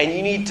 and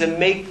you need to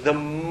make the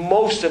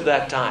most of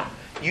that time.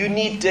 You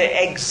need to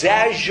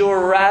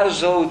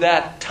exaggerazo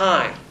that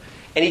time.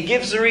 And He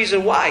gives the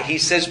reason why. He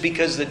says,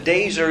 because the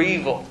days are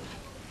evil.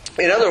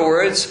 In other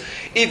words,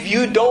 if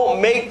you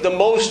don't make the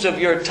most of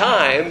your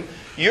time,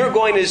 you're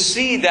going to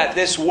see that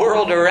this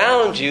world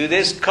around you,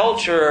 this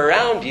culture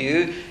around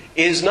you,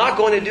 is not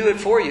going to do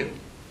it for you.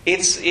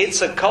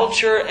 It's a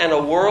culture and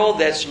a world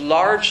that's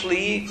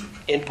largely,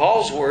 in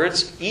Paul's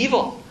words,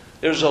 evil.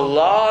 There's a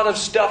lot of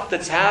stuff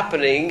that's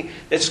happening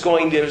that's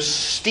going to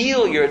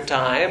steal your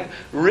time,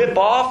 rip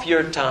off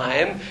your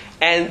time,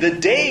 and the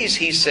days,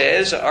 he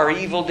says, are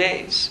evil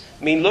days.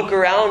 I mean, look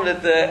around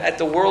at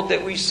the world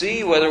that we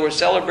see, whether we're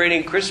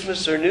celebrating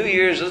Christmas or New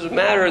Year's, doesn't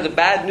matter, the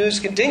bad news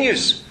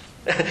continues.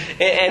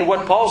 And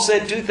what Paul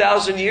said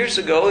 2,000 years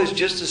ago is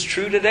just as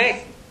true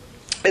today.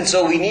 And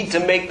so we need to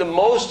make the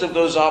most of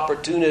those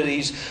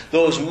opportunities,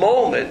 those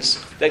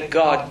moments that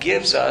God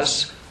gives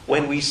us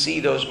when we see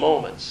those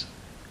moments.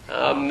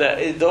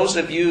 Those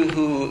of you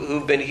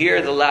who've been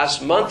here the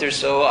last month or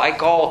so, I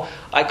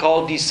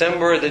call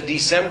December the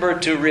December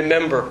to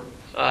remember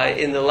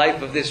in the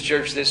life of this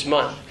church this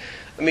month.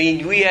 I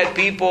mean, we had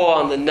people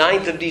on the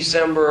 9th of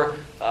December,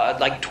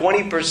 like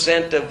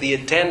 20% of the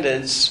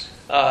attendance,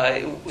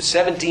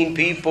 17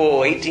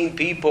 people, 18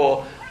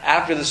 people,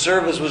 after the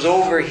service was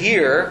over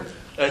here,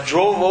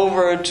 drove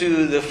over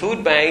to the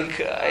food bank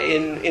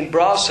in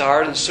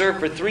Brossard and served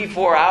for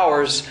 3-4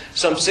 hours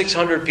some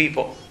 600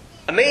 people.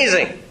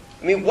 Amazing.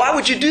 I mean, why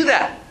would you do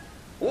that?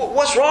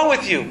 What's wrong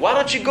with you? Why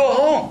don't you go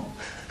home?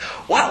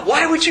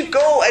 Why would you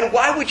go and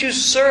why would you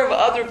serve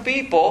other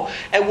people?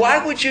 And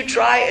why would you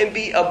try and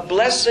be a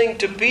blessing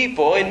to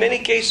people, in many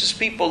cases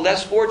people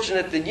less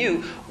fortunate than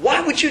you?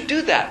 Why would you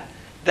do that?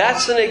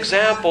 That's an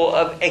example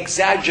of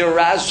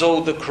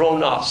exaggerazo the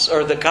chronos,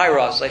 or the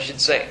kairos, I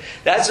should say.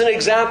 That's an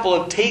example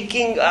of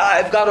taking,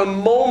 I've got a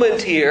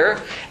moment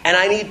here, and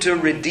I need to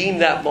redeem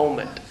that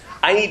moment.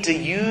 I need to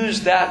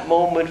use that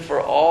moment for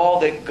all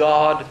that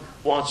God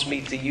wants me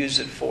to use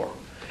it for.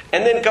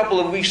 And then a couple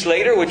of weeks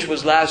later, which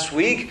was last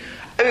week,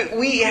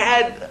 we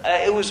had,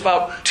 it was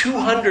about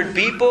 200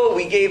 people.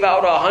 We gave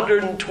out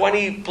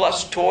 120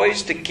 plus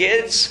toys to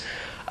kids.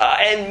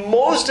 And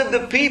most of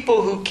the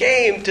people who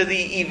came to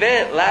the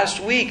event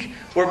last week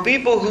were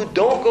people who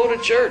don't go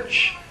to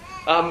church.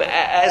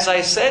 As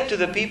I said to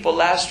the people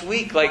last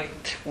week,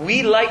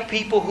 we like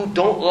people who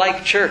don't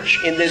like church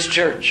in this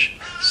church.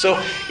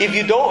 So if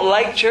you don't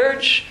like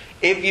church,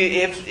 if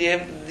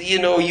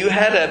you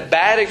had a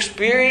bad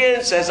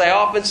experience, as I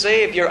often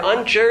say, if you're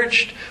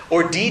unchurched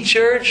or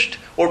de-churched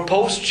or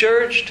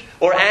post-churched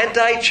or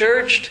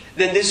anti-churched,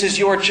 then this is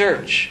your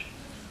church.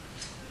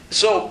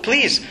 So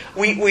please,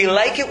 we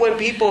like it when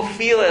people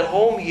feel at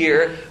home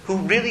here who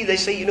really, they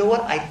say, you know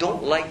what, I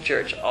don't like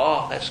church.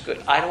 Oh, that's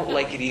good. I don't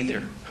like it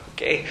either.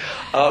 Okay?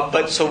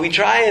 But so we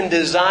try and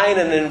design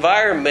an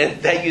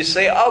environment that you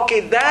say,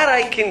 okay, that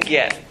I can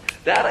get.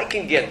 That I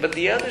can get. But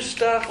the other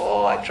stuff,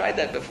 oh, I tried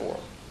that before.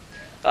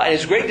 And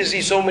it's great to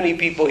see so many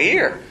people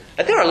here.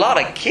 And there are a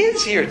lot of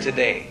kids here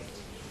today.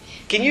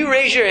 Can you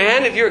raise your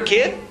hand if you're a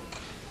kid?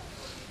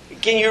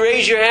 Can you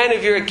raise your hand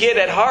if you're a kid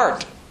at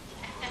heart?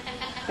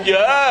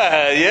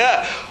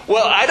 Yeah.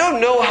 Well, I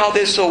don't know how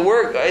this will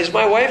work. Is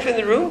my wife in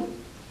the room?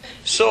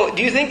 So,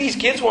 do you think these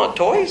kids want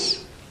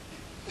toys?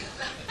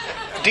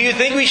 Do you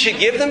think we should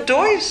give them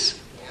toys?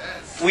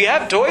 We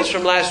have toys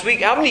from last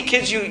week. How many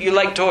kids you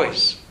like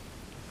toys?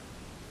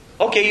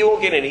 Okay, you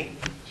won't get any.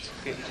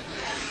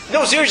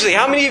 No, seriously,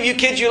 how many of you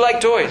kids you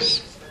like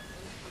toys?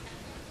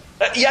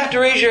 You have to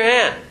raise your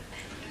hand.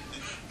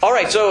 All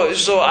right,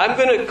 so I'm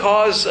going to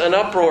cause an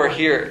uproar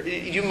here. Do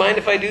you mind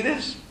if I do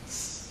this?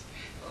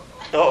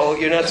 Oh,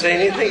 you're not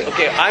saying anything?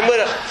 Okay, I'm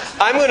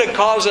going to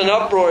cause an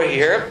uproar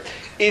here.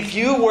 If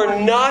you were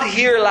not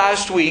here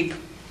last week,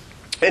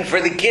 and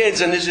for the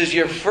kids, and this is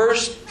your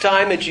first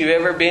time that you've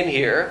ever been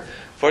here,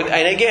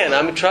 and again,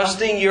 I'm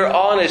trusting your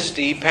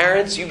honesty.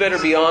 Parents, you better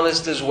be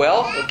honest as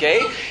well, okay?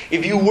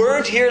 If you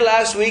weren't here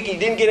last week, you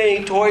didn't get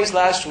any toys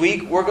last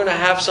week, we're going to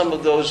have some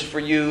of those for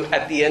you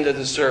at the end of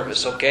the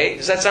service, okay?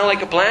 Does that sound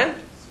like a plan?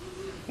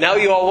 Now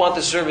you all want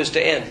the service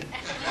to end.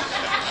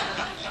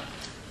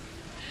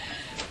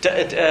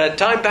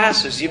 Time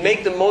passes. You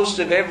make the most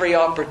of every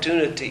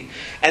opportunity.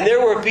 And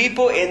there were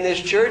people in this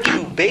church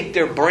who baked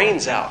their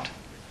brains out.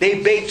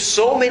 They baked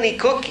so many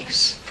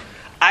cookies.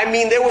 I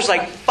mean, there was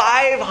like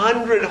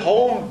 500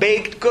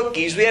 home-baked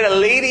cookies. We had a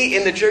lady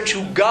in the church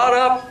who got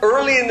up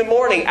early in the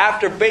morning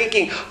after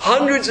baking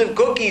hundreds of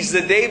cookies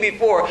the day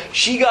before.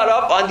 She got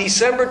up on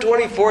December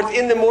 24th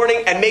in the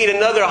morning and made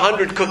another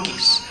 100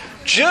 cookies.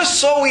 Just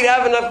so we'd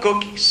have enough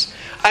cookies.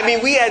 I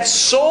mean, we had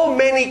so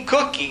many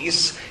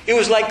cookies, it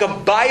was like a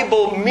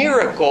Bible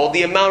miracle,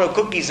 the amount of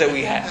cookies that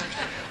we had.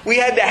 We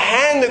had to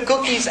hand the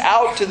cookies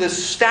out to the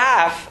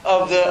staff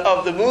of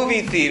the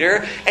movie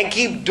theater and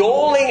keep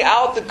doling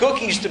out the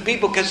cookies to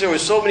people because there were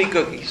so many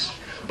cookies.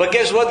 But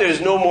guess what? There's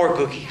no more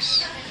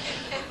cookies.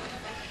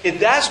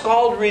 That's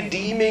called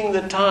redeeming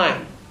the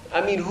time.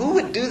 I mean, who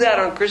would do that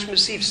on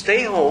Christmas Eve?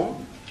 Stay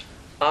home,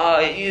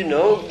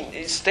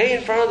 stay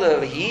in front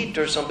of the heat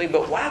or something.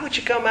 But why would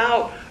you come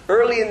out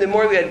early in the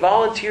morning? We had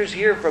volunteers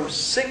here from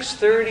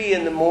 6:30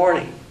 in the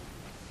morning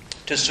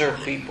to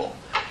serve people.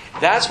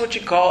 That's what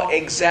you call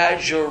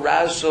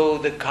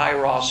exaggerazo, the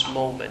kairos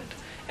moment.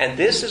 And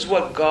this is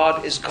what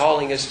God is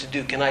calling us to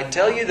do. Can I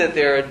tell you that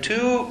there are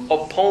two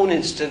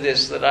opponents to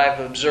this that I've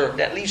observed?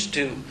 At least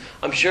two.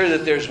 I'm sure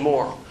that there's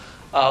more.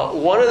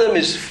 One of them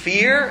is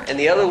fear, and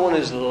the other one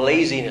is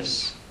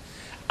laziness.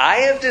 I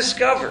have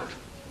discovered,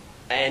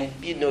 and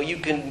you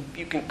can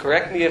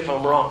correct me if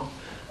I'm wrong,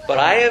 but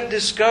I have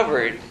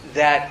discovered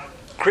that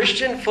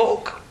Christian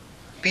folk,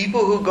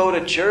 people who go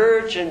to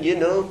church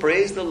and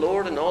praise the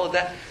Lord and all of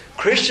that,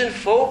 Christian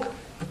folk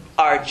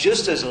are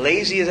just as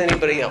lazy as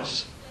anybody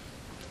else.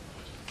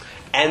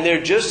 And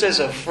they're just as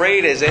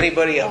afraid as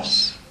anybody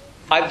else.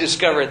 I've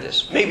discovered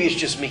this. Maybe it's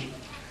just me.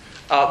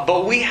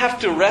 But we have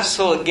to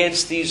wrestle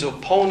against these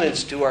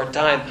opponents to our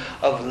time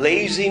of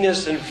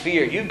laziness and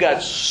fear. You've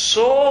got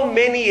so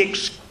many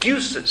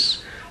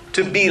excuses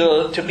to be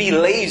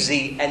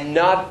lazy and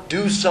not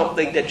do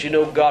something that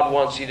God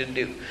wants you to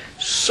do.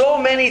 So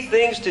many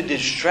things to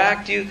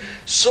distract you.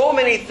 So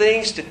many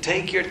things to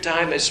take your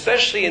time,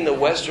 especially in the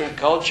Western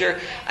culture.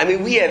 I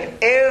mean, we have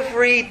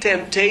every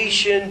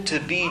temptation to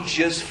be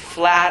just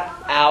flat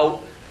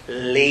out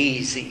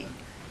lazy.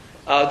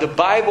 The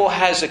Bible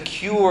has a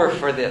cure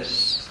for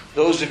this.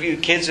 Those of you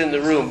kids in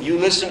the room, you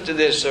listen to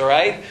this, all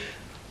right?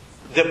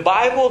 The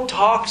Bible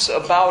talks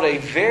about a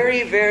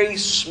very, very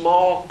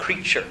small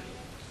creature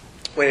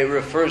when it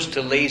refers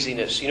to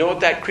laziness. You know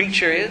what that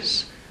creature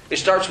is? It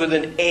starts with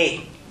an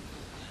A.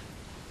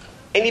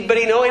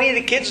 Anybody know? Any of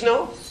the kids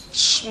know?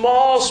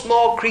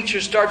 Small creature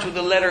starts with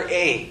the letter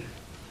A.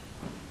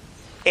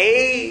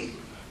 A,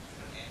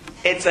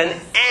 it's an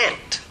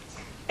ant.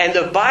 And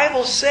the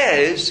Bible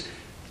says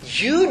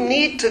you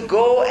need to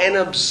go and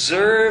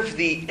observe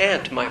the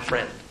ant, my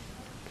friend.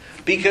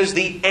 Because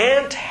the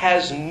ant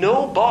has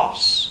no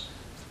boss.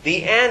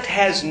 The ant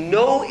has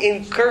no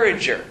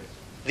encourager.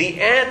 The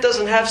ant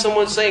doesn't have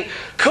someone saying,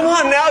 come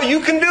on now,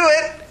 you can do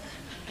it.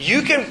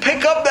 You can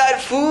pick up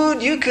that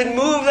food. You can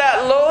move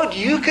that load.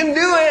 You can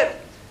do it.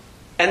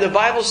 And the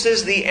Bible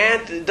says the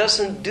ant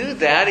doesn't do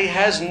that. It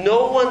has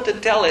no one to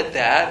tell it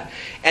that.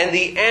 And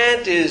the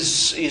ant is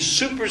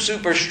super,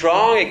 super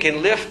strong. It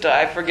can lift,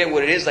 I forget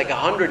what it is, like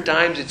 100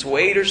 times its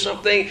weight or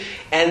something.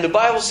 And the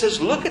Bible says,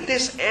 look at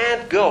this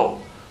ant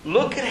go.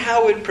 Look at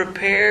how it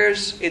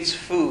prepares its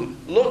food.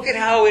 Look at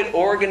how it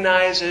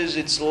organizes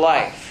its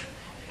life.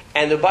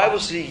 And the Bible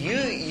says,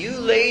 you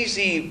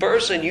lazy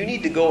person, you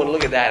need to go and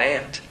look at that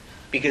ant.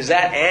 Because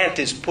that ant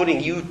is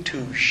putting you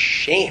to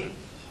shame.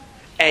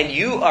 And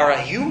you are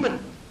a human.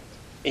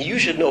 And you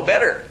should know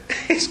better.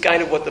 It's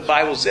kind of what the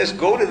Bible says.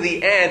 Go to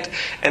the ant,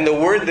 and the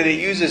word that it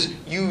uses,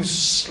 you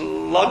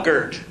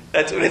sluggard.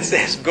 That's what it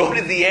says. Go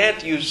to the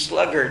ant, you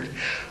sluggard.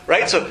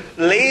 Right? So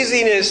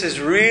laziness is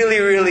really,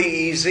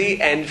 really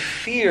easy, and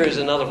fear is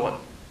another one.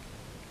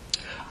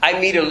 I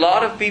meet a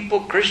lot of people,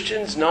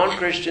 Christians,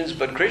 non-Christians,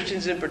 but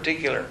Christians in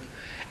particular.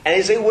 And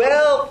they say,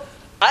 well,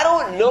 I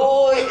don't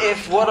know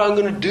if what I'm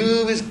going to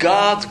do is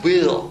God's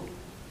will.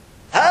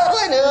 How do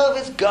I know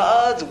if it's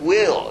God's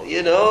will?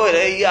 You know,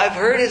 and I've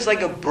heard it's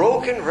like a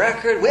broken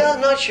record. Well,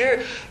 I'm not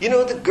sure. You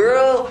know, the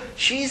girl,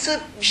 she's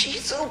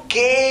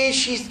okay.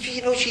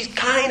 She's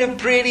kind of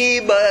pretty,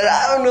 but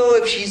I don't know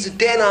if she's a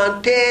 10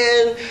 on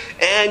 10.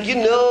 And, you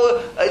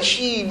know,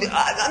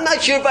 I'm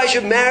not sure if I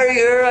should marry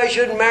her. I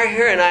shouldn't marry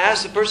her. And I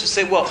asked the person,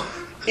 say, well,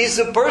 is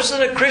the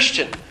person a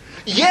Christian?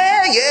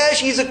 Yeah,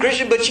 she's a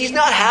Christian, but she's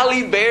not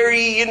Halle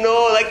Berry, you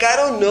know. Like, I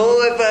don't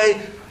know if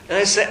I... And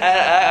I said,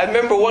 I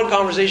remember one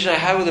conversation I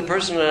had with a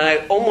person, and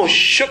I almost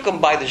shook him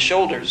by the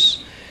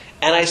shoulders.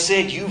 And I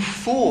said, you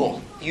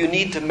fool, you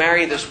need to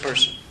marry this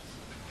person.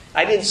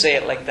 I didn't say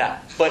it like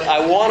that, but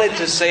I wanted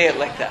to say it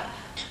like that.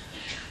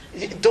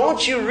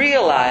 Don't you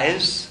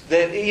realize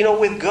that, you know,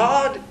 with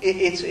God,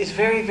 it's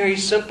very, very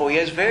simple. He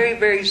has very,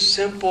 very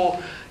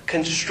simple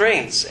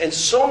constraints. And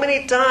so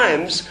many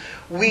times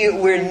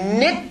we're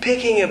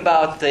nitpicking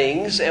about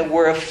things, and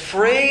we're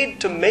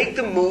afraid to make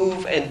the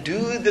move and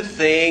do the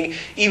thing,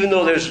 even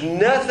though there's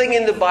nothing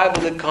in the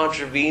Bible that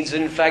contravenes it.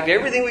 In fact,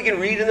 everything we can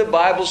read in the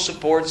Bible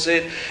supports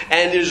it,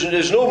 and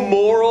there's no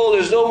moral,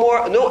 there's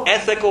no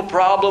ethical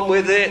problem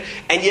with it,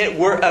 and yet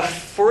we're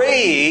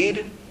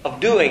afraid of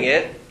doing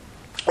it,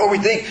 or we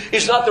think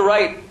it's not the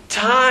right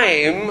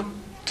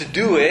time to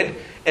do it,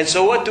 and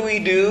so what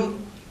do?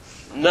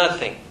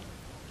 Nothing.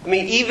 I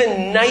mean,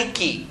 even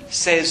Nike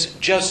says,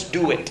 just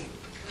do it.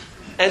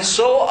 And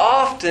so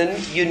often,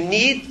 you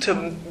need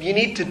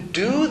to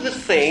do the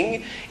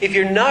thing if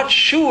you're not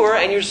sure,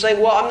 and you're saying,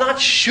 well, I'm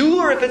not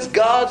sure if it's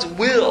God's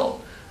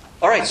will.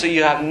 All right, so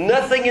you have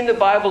nothing in the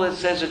Bible that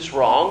says it's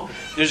wrong.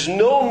 There's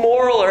no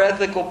moral or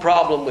ethical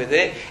problem with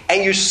it.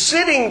 And you're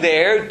sitting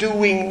there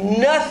doing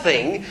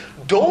nothing.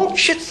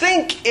 Don't you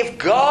think if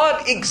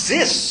God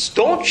exists,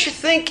 don't you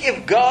think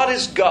if God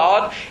is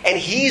God and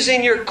He's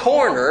in your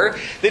corner,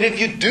 that if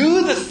you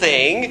do the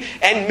thing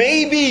and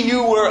maybe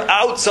you were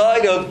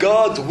outside of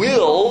God's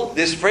will,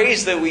 this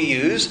phrase that we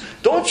use,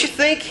 don't you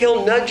think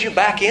He'll nudge you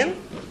back in?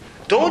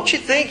 Don't you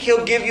think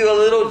He'll give you a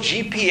little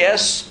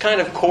GPS kind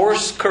of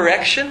course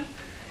correction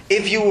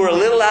if you were a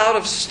little out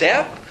of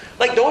step?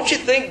 Like, don't you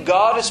think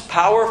God is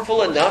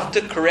powerful enough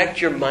to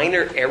correct your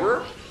minor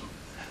error?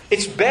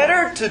 It's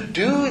better to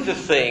do the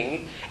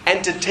thing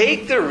and to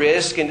take the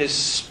risk and to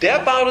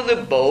step out of the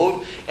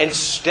boat and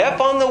step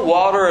on the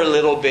water a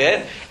little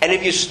bit. And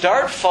if you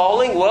start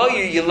falling, well,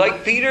 you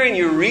like Peter and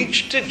you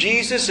reach to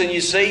Jesus and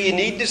you say, you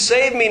need to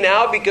save me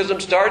now because I'm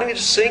starting to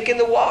sink in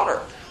the water.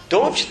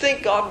 Don't you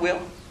think God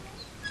will?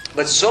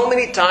 But so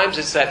many times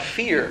it's that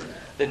fear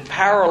that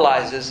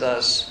paralyzes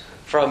us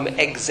from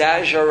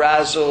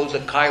exaggerazo, the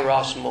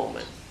kairos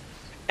moment.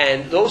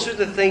 And those are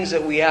the things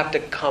that we have to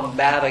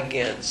combat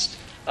against.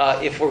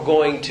 If we're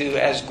going to,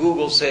 as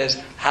Google says,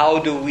 how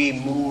do we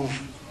move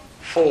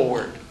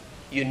forward?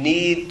 You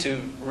need to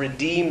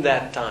redeem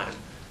that time.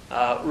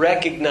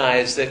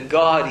 Recognize that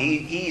God,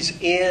 He's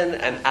in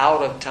and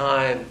out of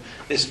time.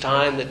 This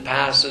time that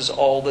passes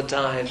all the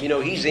time. You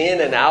know, He's in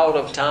and out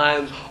of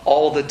time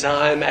all the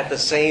time at the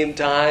same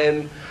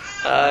time.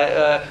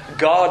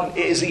 God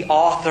is the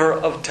author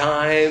of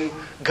time.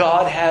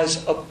 God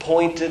has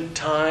appointed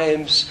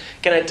times.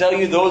 Can I tell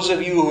you, those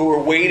of you who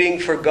are waiting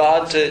for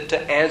God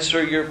to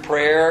answer your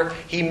prayer,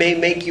 He may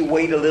make you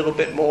wait a little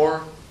bit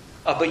more.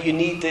 But you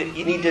need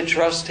to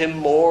trust Him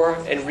more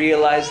and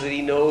realize that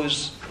He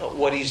knows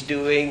what He's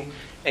doing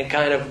and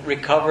kind of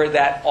recover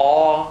that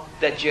awe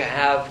that you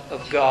have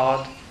of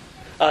God.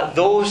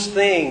 Those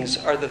things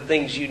are the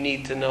things you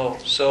need to know.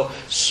 So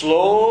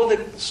slow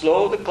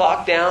the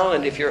clock down,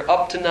 and if you're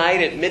up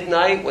tonight at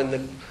midnight when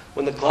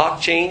the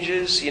clock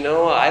changes, you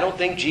know, I don't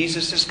think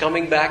Jesus is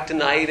coming back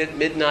tonight at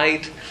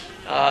midnight.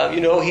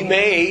 You know, He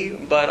may,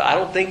 but I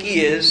don't think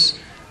He is.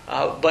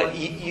 But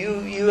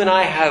you and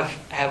I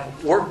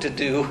have work to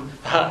do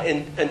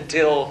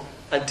until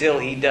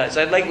He does.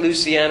 I'd like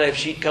Luciana, if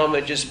she'd come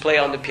and just play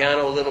on the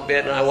piano a little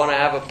bit, and I want to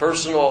have a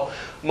personal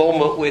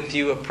moment with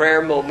you, a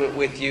prayer moment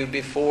with you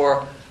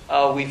before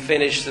we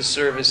finish the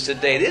service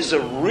today. This is a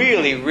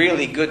really,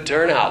 really good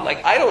turnout.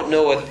 Like, I don't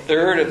know a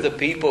third of the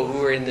people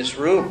who are in this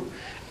room.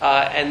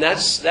 And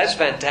that's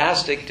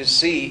fantastic to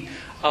see.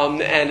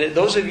 And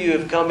those of you who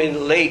have come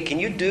in late, can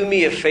you do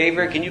me a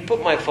favor? Can you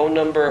put my phone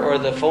number or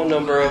the phone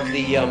number of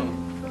the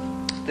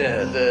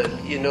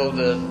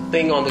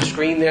thing on the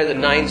screen there, the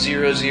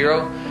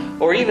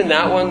 900, or even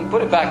that one?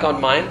 Put it back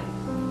on mine.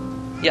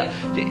 Yeah.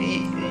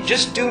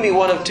 Just do me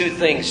one of two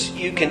things.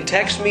 You can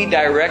text me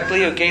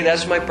directly. Okay,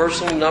 that's my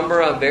personal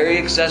number. I'm very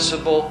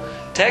accessible.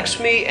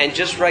 Text me and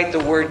just write the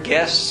word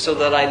guest so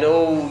that I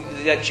know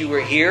that you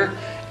were here.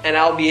 And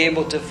I'll be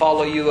able to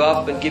follow you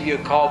up and give you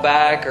a call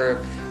back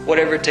or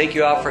whatever, take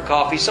you out for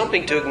coffee,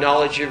 something to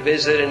acknowledge your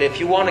visit. And if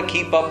you want to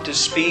keep up to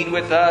speed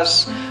with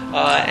us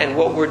and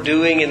what we're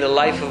doing in the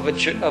life of the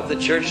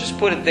church, just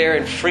put it there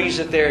and freeze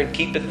it there and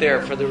keep it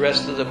there for the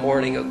rest of the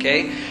morning,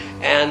 okay?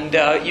 And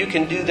you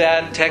can do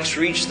that. Text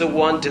Reach the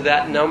One to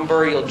that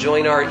number. You'll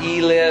join our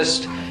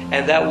e-list.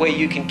 And that way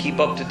you can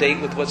keep up to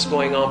date with what's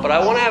going on. But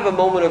I want to have a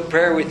moment of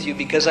prayer with you,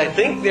 because I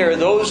think there are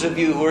those of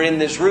you who are in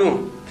this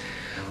room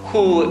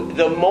who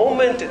the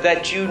moment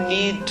that you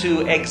need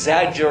to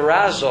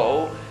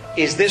exaggerazo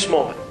is this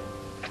moment.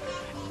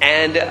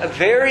 And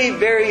very,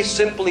 very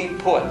simply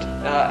put,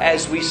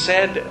 as we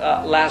said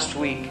last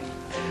week,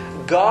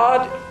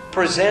 God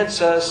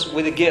presents us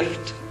with a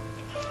gift.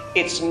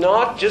 It's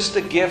not just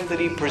a gift that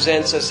He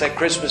presents us at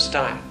Christmas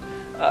time.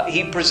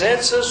 He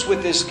presents us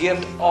with this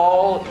gift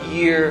all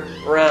year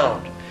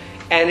round.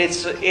 And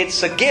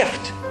it's a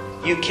gift.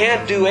 You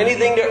can't do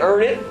anything to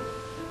earn it.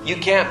 You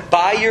can't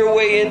buy your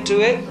way into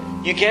it.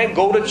 You can't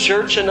go to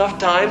church enough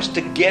times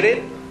to get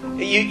it.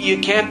 You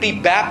can't be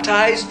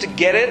baptized to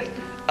get it.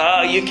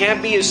 You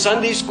can't be a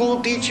Sunday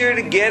school teacher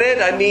to get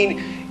it. I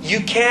mean,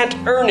 you can't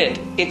earn it.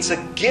 It's a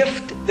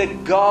gift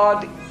that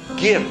God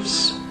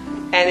gives.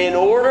 And in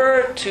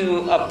order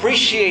to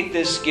appreciate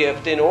this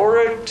gift, in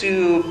order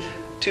to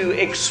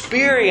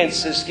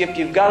experience this gift,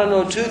 you've got to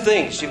know two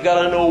things. You've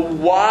got to know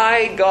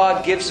why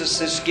God gives us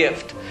this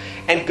gift.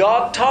 And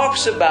God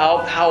talks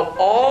about how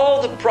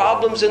all the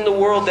problems in the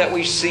world that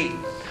we see,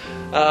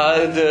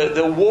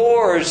 the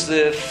wars,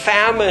 the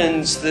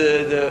famines,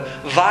 the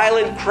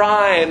violent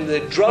crime, the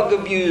drug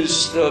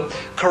abuse, the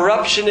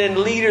corruption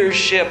in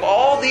leadership,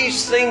 all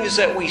these things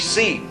that we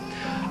see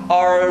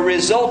are a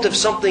result of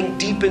something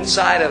deep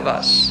inside of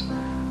us.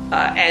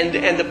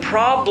 And the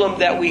problem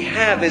that we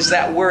have is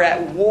that we're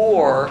at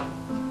war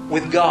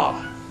with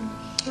God.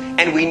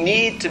 And we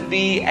need to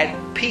be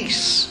at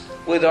peace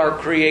with our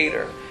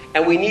Creator.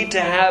 And we need to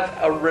have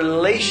a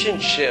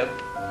relationship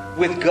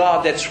with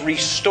God that's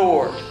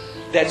restored,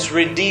 that's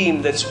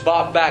redeemed, that's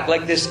bought back,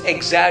 like this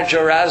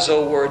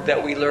exaggerazo word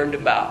that we learned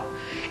about.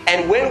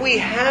 And when we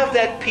have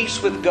that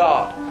peace with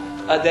God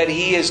that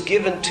He has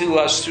given to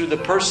us through the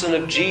person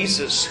of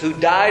Jesus, who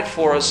died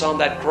for us on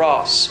that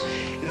cross,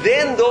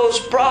 then those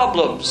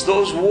problems,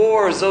 those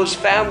wars, those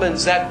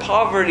famines, that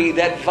poverty,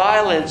 that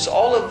violence,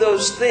 all of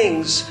those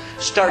things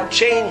start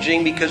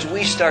changing, because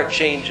we start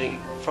changing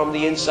from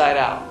the inside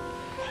out.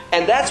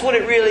 And that's what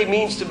it really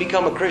means to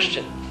become a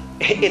Christian.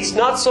 It's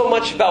not so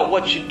much about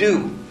what you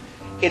do.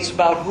 It's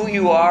about who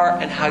you are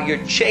and how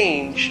you're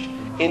changed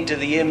into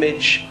the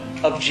image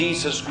of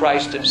Jesus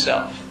Christ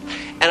Himself.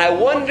 And I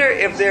wonder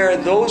if there are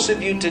those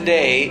of you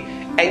today,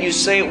 and you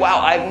say, wow,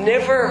 I've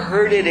never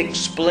heard it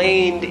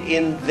explained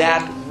in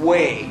that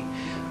way.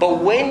 But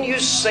when you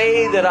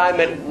say that I'm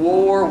at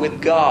war with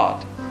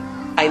God,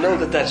 I know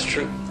that that's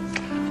true.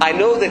 I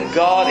know that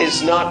God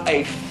is not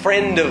a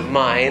friend of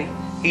mine.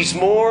 He's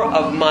more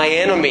of my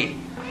enemy.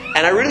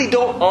 And I really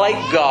don't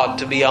like God,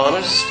 to be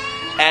honest.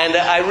 And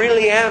I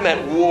really am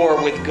at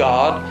war with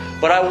God.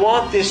 But I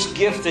want this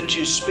gift that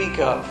you speak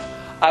of.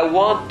 I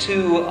want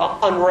to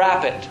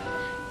unwrap it.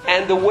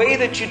 And the way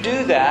that you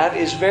do that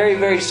is very,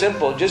 very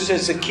simple. Just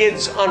as the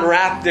kids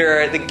unwrap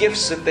the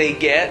gifts that they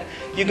get,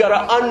 you got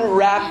to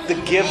unwrap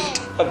the gift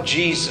of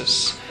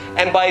Jesus.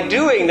 And by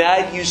doing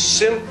that, you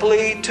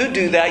simply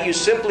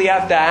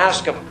have to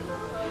ask Him.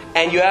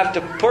 And you have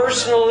to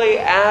personally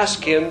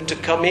ask Him to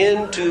come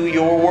into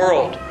your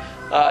world,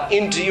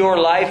 into your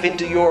life,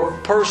 into your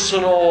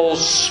personal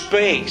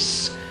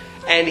space.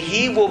 And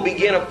He will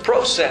begin a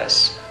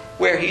process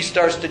where He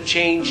starts to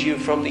change you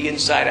from the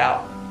inside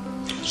out.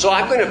 So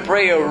I'm going to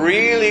pray a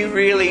really,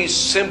 really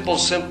simple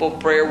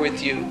prayer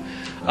with you.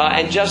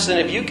 And Justin,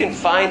 if you can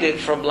find it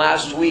from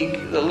last week,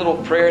 the little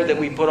prayer that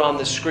we put on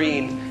the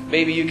screen,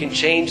 maybe you can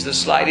change the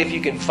slide if you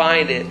can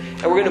find it.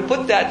 And we're going to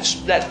put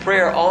that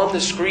prayer on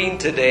the screen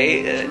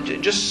today,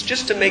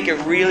 just to make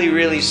it really,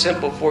 really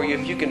simple for you,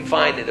 if you can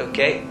find it,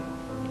 okay?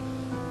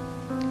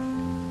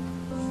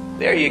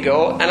 There you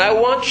go. And I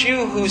want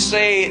you who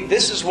say,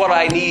 this is what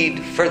I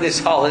need for this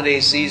holiday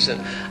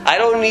season. I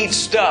don't need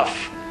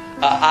stuff.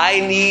 I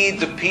need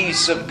the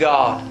peace of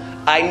God.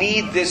 I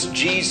need this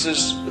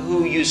Jesus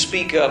who you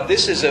speak of.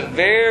 This is a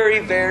very,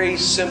 very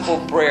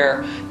simple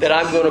prayer that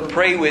I'm going to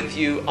pray with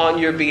you on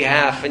your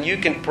behalf. And you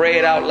can pray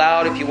it out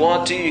loud if you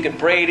want to. You can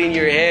pray it in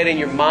your head, in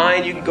your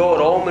mind. You can go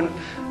home and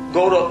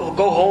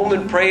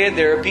pray it.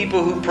 There are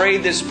people who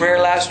prayed this prayer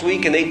last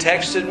week, and they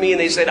texted me and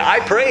they said,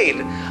 I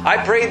prayed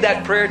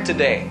that prayer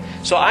today.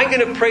 So I'm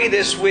going to pray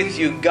this with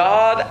you.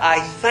 God, I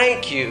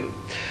thank you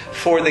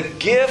for the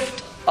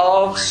gift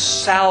of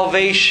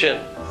salvation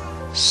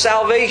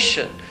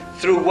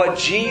through what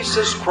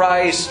Jesus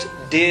Christ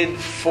did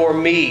for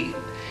me.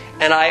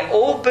 And I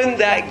open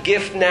that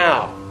gift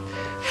now.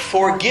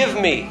 Forgive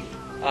me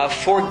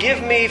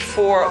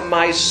for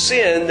my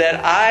sin,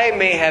 that I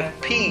may have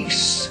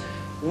peace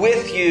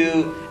with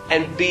you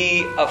and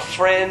be a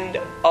friend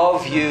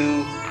of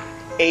you.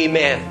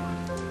 Amen.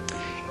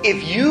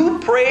 If you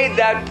prayed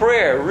that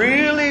prayer,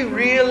 really,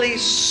 really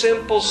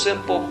simple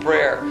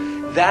prayer,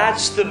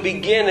 That's the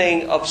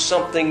beginning of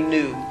something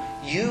new.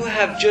 You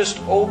have just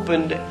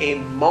opened a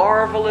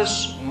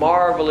marvelous,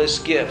 marvelous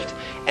gift.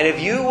 And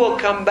if you will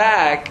come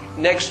back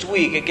next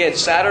week, again,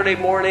 Saturday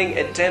morning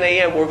at 10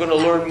 a.m., we're going to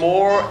learn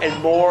more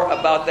and more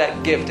about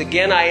that gift.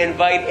 Again, I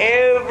invite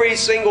every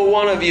single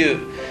one of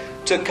you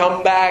to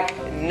come back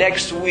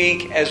next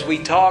week as we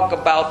talk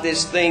about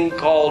this thing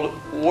called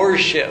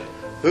worship.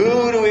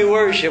 Who do we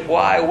worship?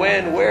 Why?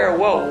 When? Where?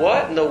 Well,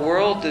 what in the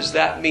world does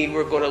that mean?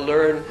 We're going to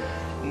learn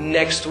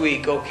next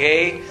week,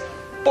 okay?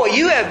 Boy,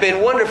 you have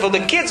been wonderful. The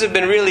kids have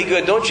been really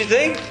good, don't you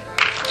think?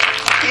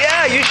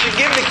 Yeah, you should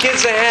give the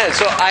kids a hand.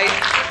 So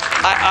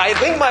I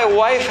think my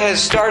wife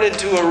has started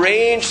to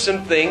arrange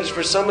some things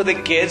for some of the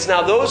kids.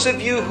 Now, those of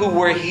you who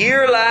were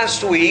here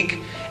last week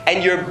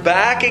and you're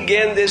back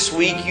again this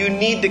week, you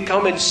need to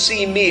come and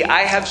see me.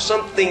 I have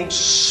something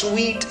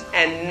sweet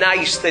and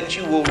nice that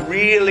you will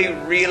really,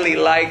 really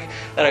like,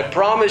 that I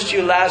promised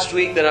you last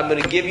week that I'm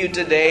going to give you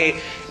today.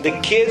 The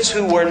kids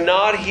who were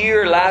not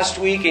here last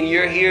week and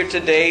you're here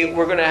today,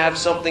 we're going to have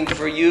something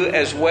for you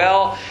as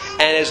well.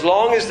 And as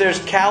long as there's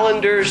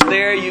calendars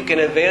there, you can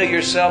avail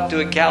yourself to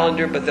a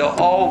calendar, but they'll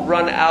all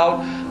run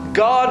out.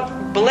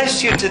 God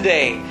bless you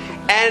today.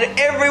 And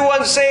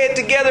everyone say it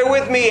together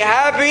with me.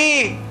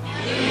 Happy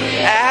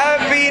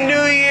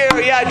New Year.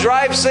 Yeah,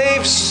 drive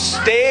safe,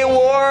 stay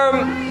warm,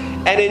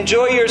 and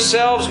enjoy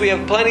yourselves. We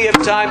have plenty of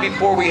time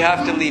before we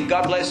have to leave.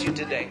 God bless you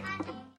today.